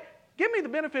ask, is, hey, give me the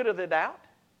benefit of the doubt.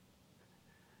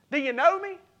 Do you know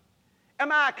me?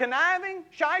 Am I a conniving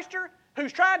shyster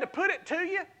who's tried to put it to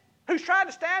you? Who's tried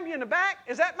to stab you in the back?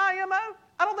 Is that my M.O.?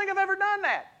 I don't think I've ever done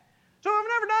that. So if I've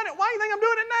never done it, why do you think I'm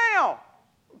doing it now?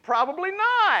 Probably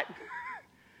not.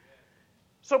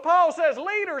 So Paul says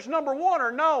leaders, number 1,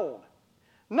 are known.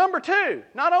 Number 2,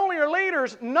 not only are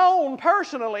leaders known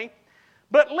personally,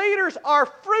 but leaders are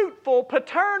fruitful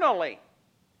paternally.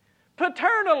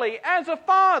 Paternally, as a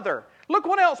father. Look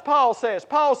what else Paul says.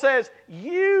 Paul says,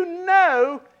 you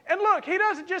know, and look, he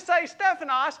doesn't just say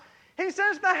Stephanos, he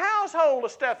says the household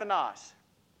of Stephanos.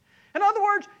 In other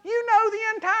words, you know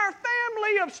the entire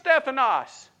family of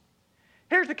Stephanos.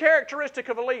 Here's the characteristic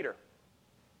of a leader.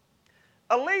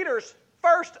 A leader's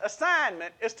first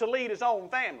assignment is to lead his own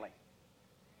family.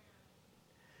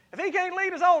 If he can't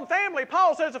lead his own family,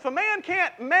 Paul says if a man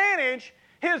can't manage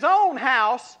his own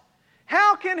house,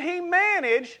 how can he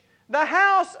manage the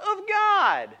house of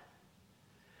God?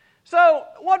 So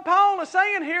what Paul is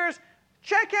saying here is,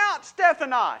 check out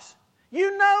Stephanos.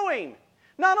 You know him.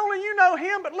 Not only you know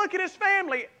him, but look at his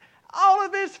family. All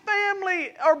of his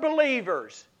family are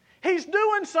believers. He's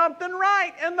doing something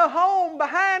right in the home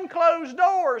behind closed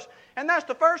doors. And that's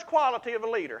the first quality of a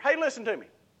leader. Hey, listen to me.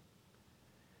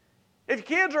 If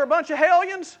your kids are a bunch of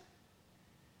hellions,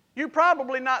 you're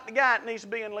probably not the guy that needs to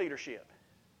be in leadership.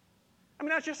 I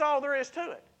mean, that's just all there is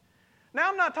to it. Now,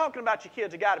 I'm not talking about your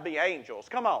kids that got to be angels.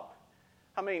 Come on.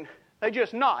 I mean, they're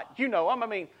just not. You know them. I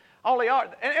mean, all they are.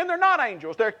 And they're not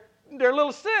angels. They're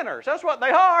little sinners. That's what they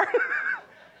are.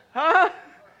 Huh?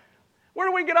 Where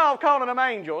do we get off calling them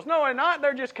angels? No, they're not.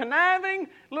 They're just conniving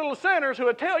little sinners who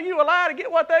will tell you a lie to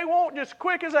get what they want just as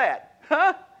quick as that.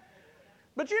 Huh?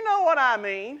 But you know what I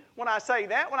mean when I say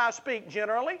that, when I speak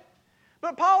generally.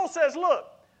 But Paul says, look,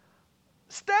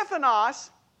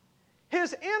 Stephanos,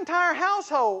 his entire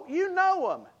household, you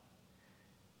know him.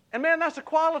 And man, that's a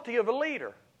quality of a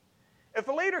leader. If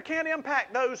a leader can't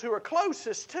impact those who are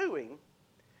closest to him,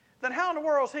 then how in the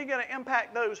world is he going to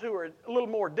impact those who are a little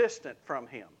more distant from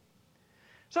him?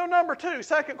 So number two,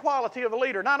 second quality of a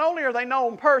leader. Not only are they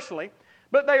known personally,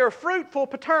 but they are fruitful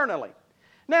paternally.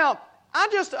 Now, I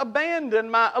just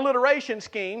abandoned my alliteration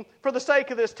scheme for the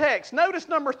sake of this text. Notice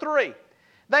number three.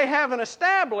 They have an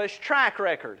established track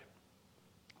record.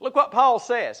 Look what Paul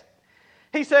says.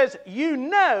 He says, you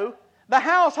know the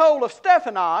household of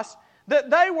Stephanos, that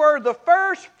they were the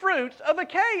first fruits of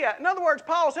Achaia. In other words,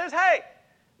 Paul says, hey,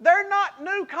 they're not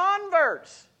new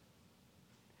converts.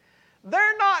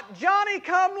 They're not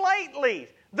Johnny-come-lately,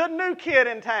 the new kid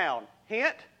in town.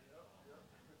 Hint?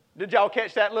 Did y'all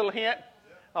catch that little hint?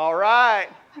 All right.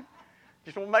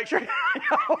 Just want to make sure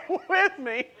y'all with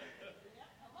me.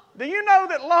 Do you know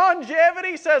that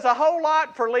longevity says a whole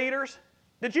lot for leaders?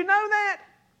 Did you know that?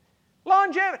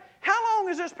 Longevity. How long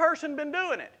has this person been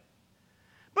doing it?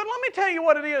 But let me tell you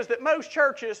what it is that most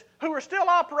churches who are still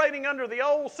operating under the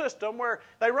old system where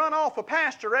they run off a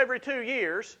pastor every 2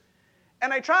 years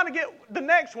and they try to get the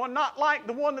next one not like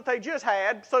the one that they just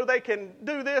had so they can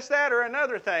do this, that, or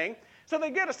another thing. So they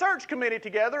get a search committee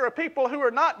together of people who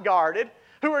are not guarded,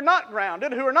 who are not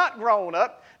grounded, who are not grown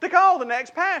up to call the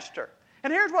next pastor.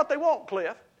 And here's what they want,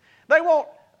 Cliff. They want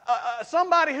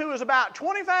somebody who is about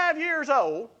 25 years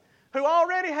old, who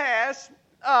already has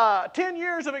 10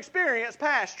 years of experience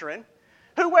pastoring,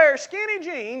 who wears skinny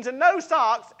jeans and no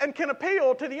socks and can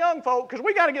appeal to the young folk, because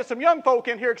we got to get some young folk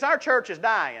in here because our church is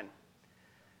dying.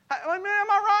 I mean, am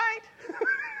I right?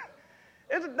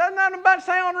 Doesn't that about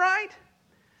sound right?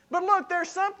 But look, there's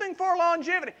something for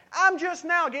longevity. I'm just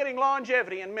now getting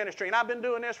longevity in ministry, and I've been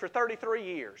doing this for 33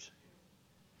 years.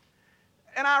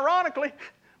 And ironically,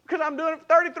 because I'm doing it for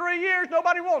 33 years,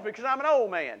 nobody wants me because I'm an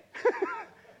old man.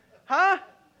 Huh?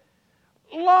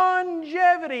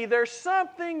 Longevity. There's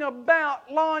something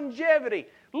about longevity.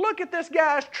 Look at this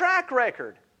guy's track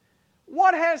record.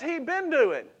 What has he been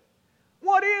doing?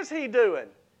 What is he doing?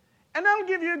 And that'll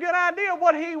give you a good idea of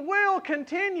what he will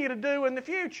continue to do in the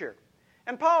future.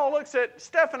 And Paul looks at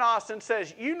Stephanos and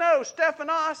says, you know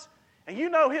Stephanos, and you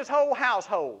know his whole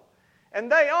household.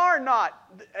 And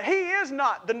he is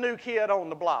not the new kid on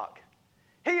the block.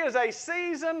 He is a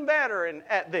seasoned veteran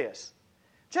at this.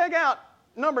 Check out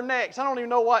number next. I don't even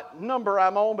know what number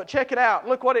I'm on, but check it out.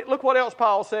 Look what else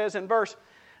Paul says in verse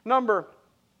number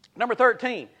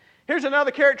 13. Here's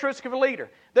another characteristic of a leader,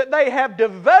 that they have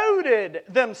devoted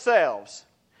themselves.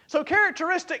 So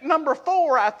characteristic number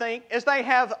 4, I think, is they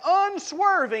have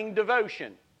unswerving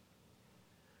devotion.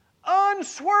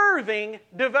 Unswerving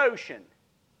devotion.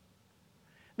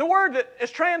 The word that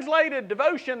is translated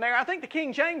devotion there, I think the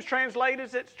King James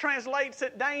translates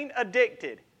it, Dane,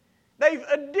 addicted. They've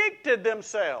addicted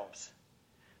themselves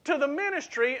to the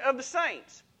ministry of the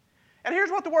saints. And here's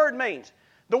what the word means.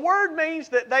 The word means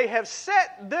that they have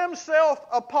set themselves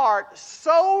apart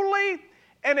solely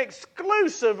and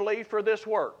exclusively for this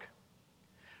work.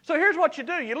 So here's what you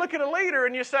do. You look at a leader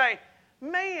and you say,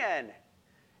 man,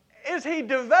 is he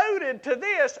devoted to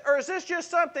this, or is this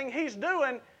just something he's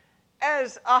doing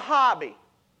as a hobby?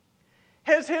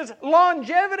 Has his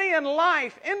longevity in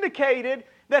life indicated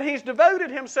that he's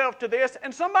devoted himself to this?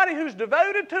 And somebody who's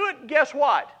devoted to it, guess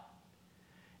what?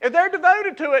 If they're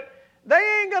devoted to it,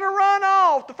 they ain't going to run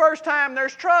off the first time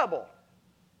there's trouble.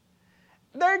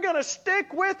 They're going to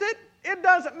stick with it. It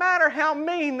doesn't matter how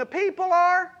mean the people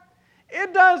are.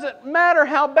 It doesn't matter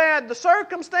how bad the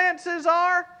circumstances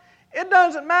are. It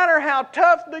doesn't matter how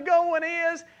tough the going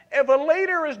is. If a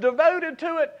leader is devoted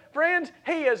to it, friends,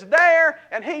 he is there,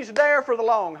 and he's there for the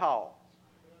long haul.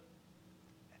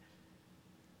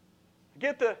 I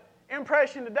get the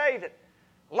impression today that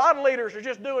a lot of leaders are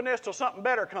just doing this till something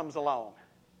better comes along.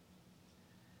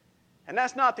 And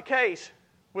that's not the case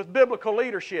with biblical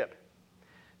leadership.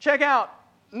 Check out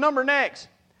number next.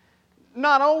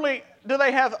 Not only do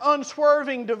they have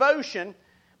unswerving devotion,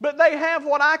 but they have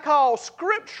what I call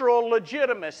scriptural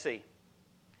legitimacy.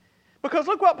 Because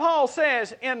look what Paul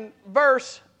says in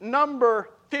verse number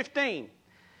 15.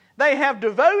 They have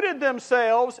devoted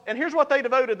themselves, and here's what they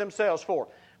devoted themselves for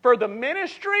the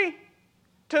ministry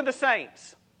to the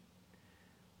saints.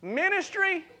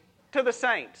 Ministry to the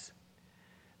saints.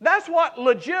 That's what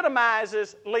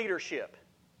legitimizes leadership.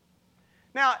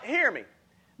 Now, hear me.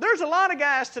 There's a lot of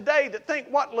guys today that think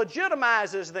what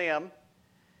legitimizes them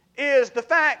is the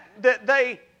fact that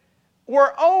they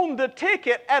were on the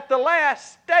ticket at the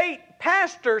last state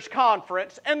pastors'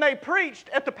 conference and they preached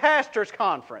at the pastors'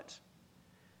 conference.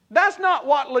 That's not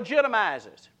what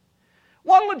legitimizes.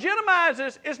 What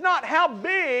legitimizes is not how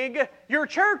big your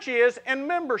church is in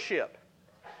membership.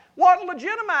 What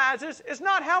legitimizes is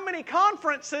not how many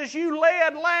conferences you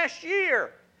led last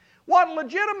year. What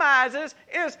legitimizes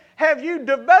is, have you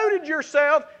devoted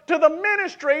yourself to the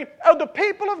ministry of the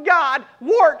people of God,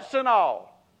 warts and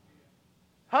all?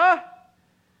 Huh?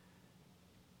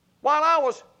 While I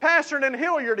was pastoring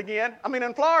in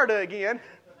in Florida again,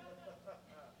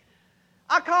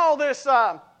 I called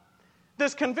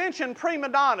this convention prima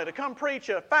donna to come preach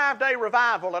a 5-day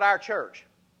revival at our church.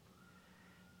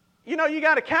 You know, you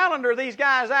got to calendar these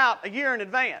guys out a year in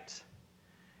advance.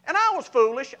 And I was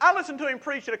foolish. I listened to him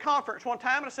preach at a conference one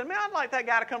time, and I said, man, I'd like that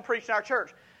guy to come preach in our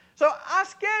church. So I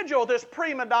scheduled this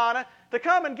prima donna to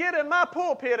come and get in my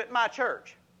pulpit at my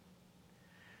church.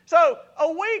 So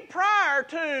a week prior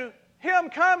to him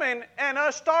coming and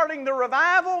us starting the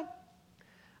revival,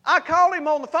 I called him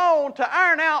on the phone to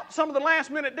iron out some of the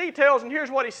last-minute details, and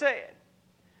here's what he said.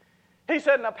 He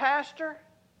said, now, Pastor,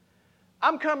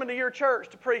 I'm coming to your church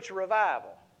to preach a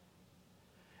revival.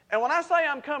 And when I say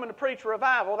I'm coming to preach a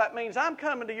revival, that means I'm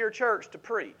coming to your church to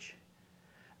preach.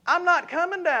 I'm not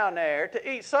coming down there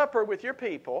to eat supper with your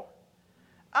people.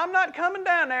 I'm not coming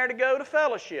down there to go to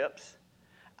fellowships.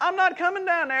 I'm not coming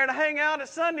down there to hang out at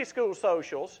Sunday school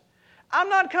socials. I'm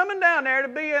not coming down there to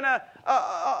be in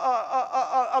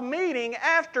a meeting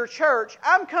after church.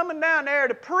 I'm coming down there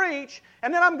to preach,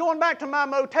 and then I'm going back to my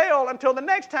motel until the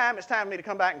next time it's time for me to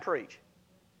come back and preach.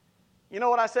 You know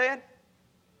what I said?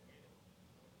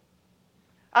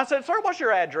 I said, sir, what's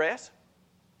your address?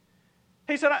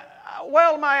 He said,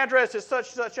 well, my address is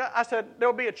such. I said,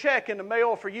 there'll be a check in the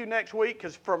mail for you next week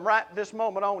because from right this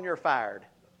moment on, you're fired.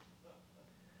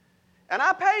 And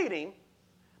I paid him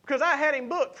because I had him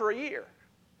booked for a year,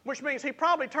 which means he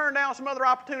probably turned down some other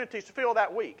opportunities to fill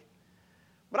that week.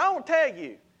 But I want to tell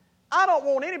you, I don't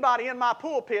want anybody in my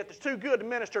pulpit that's too good to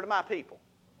minister to my people.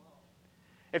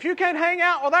 If you can't hang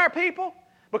out with our people,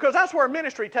 because that's where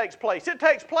ministry takes place. It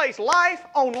takes place life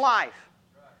on life.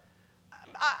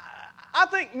 I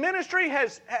think ministry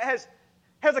has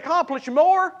accomplished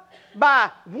more by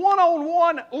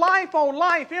one-on-one,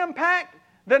 life-on-life impact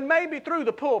than maybe through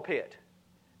the pulpit.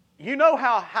 You know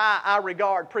how high I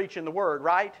regard preaching the Word,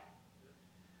 right?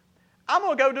 I'm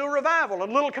going to go do a revival in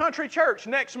a little country church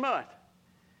next month.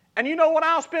 And you know what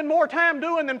I'll spend more time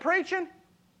doing than preaching?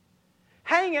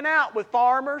 Hanging out with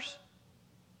farmers,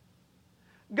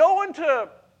 going to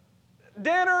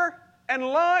dinner and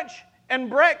lunch and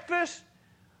breakfast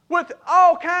with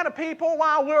all kind of people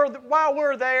while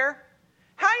we're there.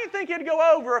 How do you think it'd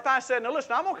go over if I said, now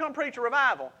listen, I'm going to come preach a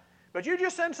revival, but you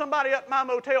just send somebody up my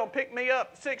motel and pick me up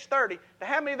at 6:30 to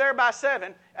have me there by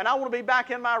 7, and I want to be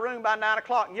back in my room by 9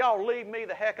 o'clock, and y'all leave me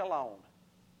the heck alone.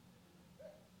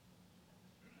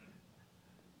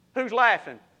 Who's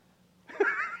laughing?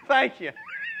 Thank you.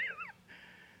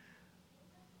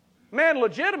 Man,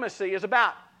 legitimacy is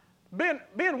about being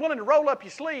willing to roll up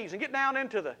your sleeves and get down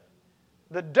into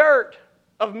the dirt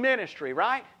of ministry,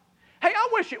 right? Hey, I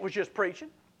wish it was just preaching.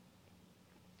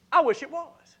 I wish it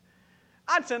was.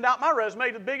 I'd send out my resume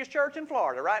to the biggest church in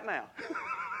Florida right now.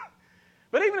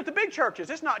 But even at the big churches,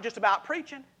 it's not just about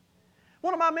preaching.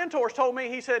 One of my mentors told me,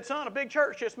 he said, son, a big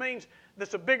church just means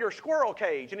that's a bigger squirrel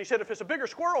cage. And he said, if it's a bigger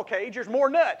squirrel cage, there's more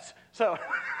nuts. So...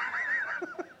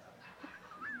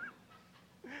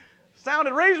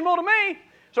 sounded reasonable to me,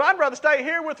 so I'd rather stay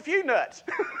here with a few nuts.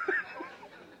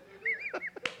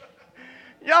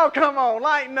 Y'all come on,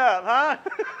 lighten up, huh?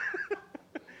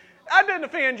 I didn't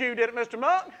offend you, did it, Mr.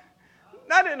 Monk?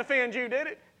 I didn't offend you, did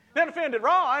it? That offended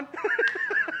Ron.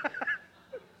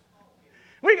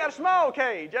 We got a small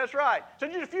cage, that's right. So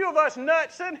just a few of us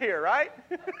nuts in here, right?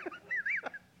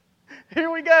 Here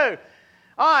we go.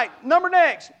 All right, number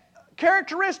next.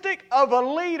 Characteristic of a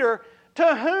leader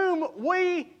to whom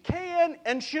we can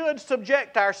and should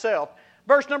subject ourselves.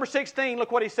 Verse number 16,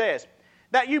 look what he says.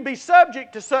 That you be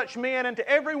subject to such men and to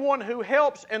everyone who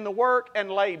helps in the work and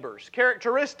labors.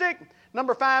 Characteristic,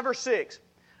 number 5 or 6.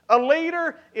 A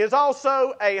leader is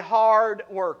also a hard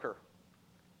worker.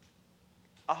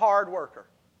 A hard worker.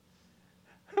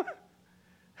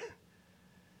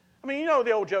 I mean, you know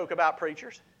the old joke about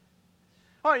preachers.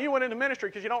 Oh, you went into ministry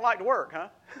because you don't like to work, huh?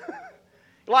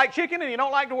 You like chicken and you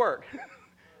don't like to work.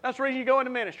 That's the reason you go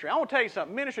into ministry. I want to tell you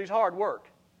something. Ministry is hard work.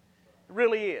 It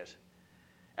really is.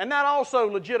 And that also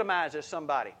legitimizes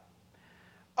somebody.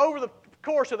 Over the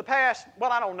course of the past,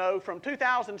 well, I don't know, from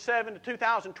 2007 to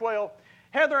 2012,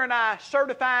 Heather and I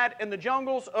certified in the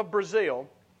jungles of Brazil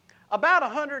about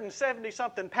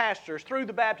 170-something pastors through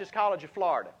the Baptist College of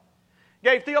Florida.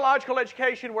 Gave theological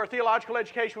education where theological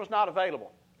education was not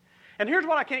available. And here's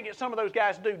what I can't get some of those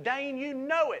guys to do. Dane, you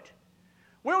know it.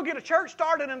 We'll get a church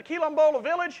started in Quilombola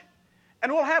Village,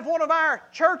 and we'll have one of our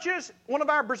churches, one of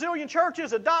our Brazilian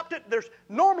churches adopt it. There's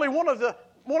normally one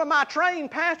of my trained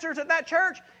pastors at that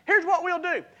church. Here's what we'll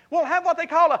do. We'll have what they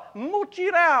call a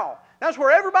mutirão. That's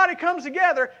where everybody comes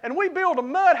together, and we build a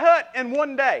mud hut in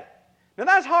one day. Now,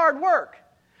 that's hard work.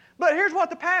 But here's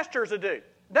what the pastors will do.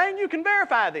 Dane, you can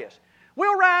verify this.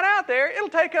 We'll ride out there. It'll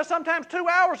take us sometimes 2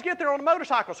 hours to get there on a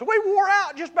motorcycle. So we wore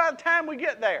out just by the time we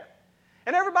get there.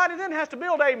 And everybody then has to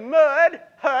build a mud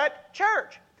hut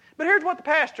church. But here's what the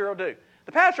pastor will do.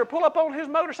 The pastor will pull up on his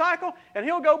motorcycle, and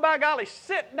he'll go, by golly,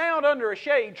 sit down under a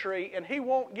shade tree, and he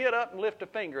won't get up and lift a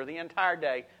finger the entire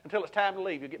day until it's time to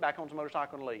leave. He'll get back on his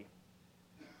motorcycle and leave.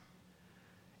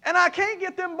 And I can't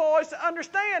get them boys to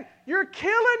understand you're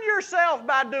killing yourself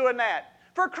by doing that.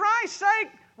 For Christ's sake,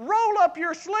 roll up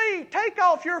your sleeve, take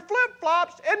off your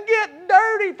flip-flops, and get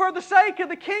dirty for the sake of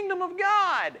the kingdom of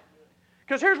God.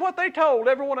 Because here's what they told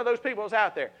every one of those people that was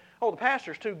out there. Oh, the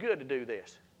pastor's too good to do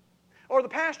this. Or the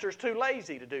pastor's too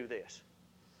lazy to do this.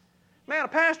 Man, a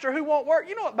pastor who won't work,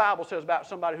 you know what the Bible says about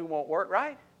somebody who won't work,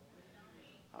 right?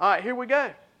 All right, here we go.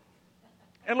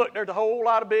 And look, there's a whole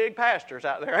lot of big pastors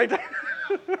out there, ain't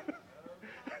there?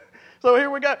 So here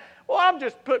we go. Well, I'm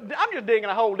just digging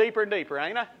a hole deeper and deeper,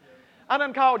 ain't I? I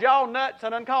done called y'all nuts. I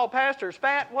done called pastors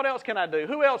fat. What else can I do?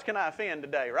 Who else can I offend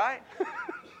today, right?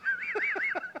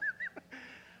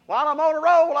 While I'm on a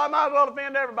roll, I might as well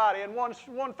offend everybody in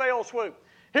one fell swoop.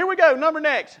 Here we go, number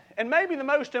next, and maybe the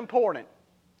most important.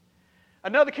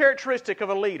 Another characteristic of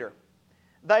a leader.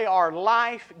 They are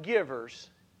life givers.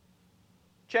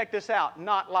 Check this out,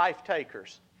 not life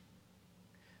takers.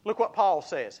 Look what Paul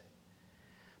says.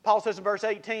 Paul says in verse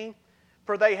 18,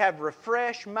 "For they have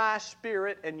refreshed my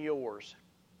spirit and yours."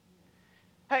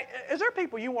 Hey, is there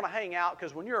people you want to hang out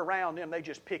because when you're around them, they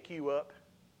just pick you up?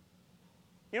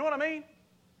 You know what I mean?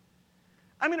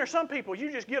 I mean, there's some people,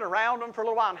 you just get around them for a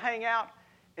little while and hang out,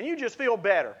 and you just feel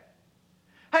better.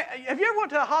 Hey, have you ever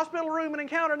went to a hospital room and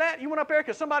encountered that? You went up there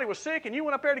because somebody was sick, and you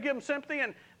went up there to give them sympathy,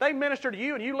 and they ministered to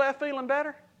you, and you left feeling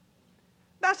better?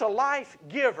 That's a life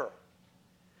giver.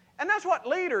 And that's what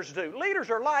leaders do. Leaders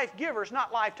are life givers,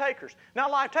 not life takers. Now,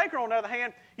 a life taker, on the other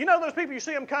hand, you know those people, you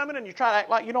see them coming, and you try to act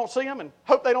like you don't see them and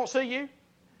hope they don't see you?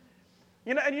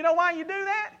 And you know why you do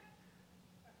that?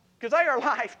 Because they are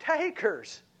life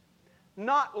takers,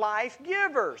 not life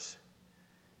givers.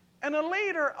 And a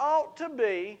leader ought to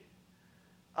be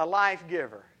a life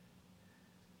giver.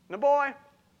 Now, boy,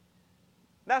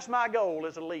 that's my goal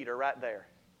as a leader right there.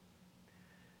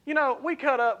 You know, we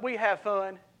cut up, we have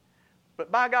fun,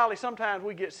 but by golly, sometimes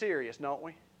we get serious, don't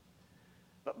we?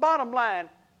 But bottom line,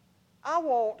 I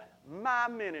want my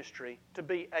ministry to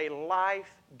be a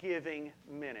life-giving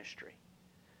ministry,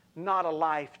 not a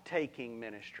life-taking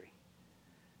ministry.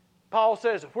 Paul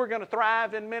says if we're going to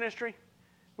thrive in ministry,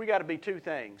 we got to be two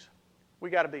things. We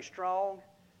got to be strong,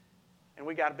 and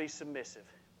we got to be submissive.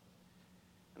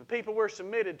 And the people we're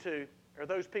submitted to are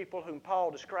those people whom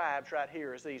Paul describes right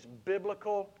here as these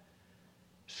biblical,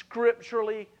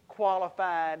 scripturally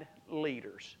qualified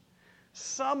leaders,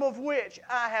 some of which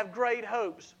I have great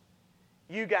hopes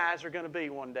you guys are going to be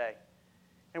one day.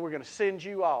 And we're going to send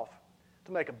you off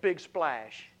to make a big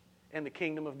splash in the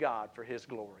kingdom of God for His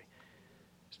glory.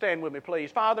 Stand with me,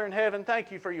 please. Father in heaven,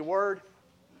 thank you for your word.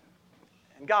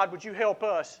 And God, would you help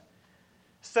us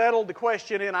settle the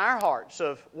question in our hearts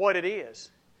of what it is?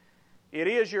 It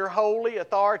is your holy,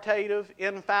 authoritative,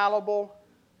 infallible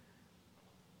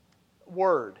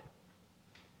word.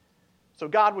 So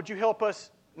God, would you help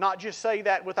us not just say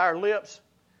that with our lips,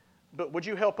 but would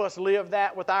you help us live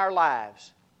that with our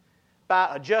lives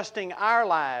by adjusting our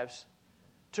lives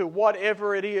to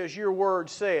whatever it is your word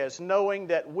says, knowing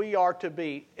that we are to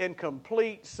be in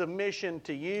complete submission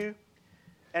to you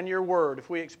and your word if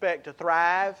we expect to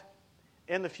thrive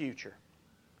in the future.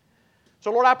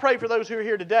 So Lord, I pray for those who are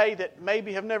here today that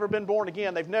maybe have never been born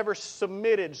again. They've never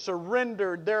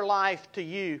surrendered their life to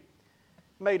you.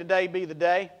 May today be the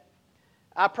day.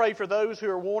 I pray for those who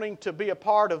are wanting to be a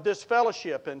part of this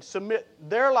fellowship and submit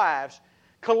their lives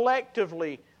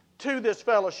collectively to this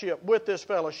fellowship, with this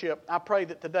fellowship. I pray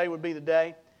that today would be the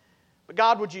day. But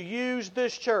God, would you use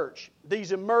this church,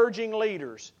 these emerging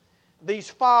leaders, these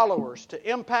followers to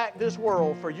impact this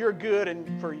world for your good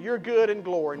and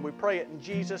glory. And we pray it in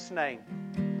Jesus' name.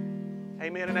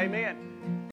 Amen and amen.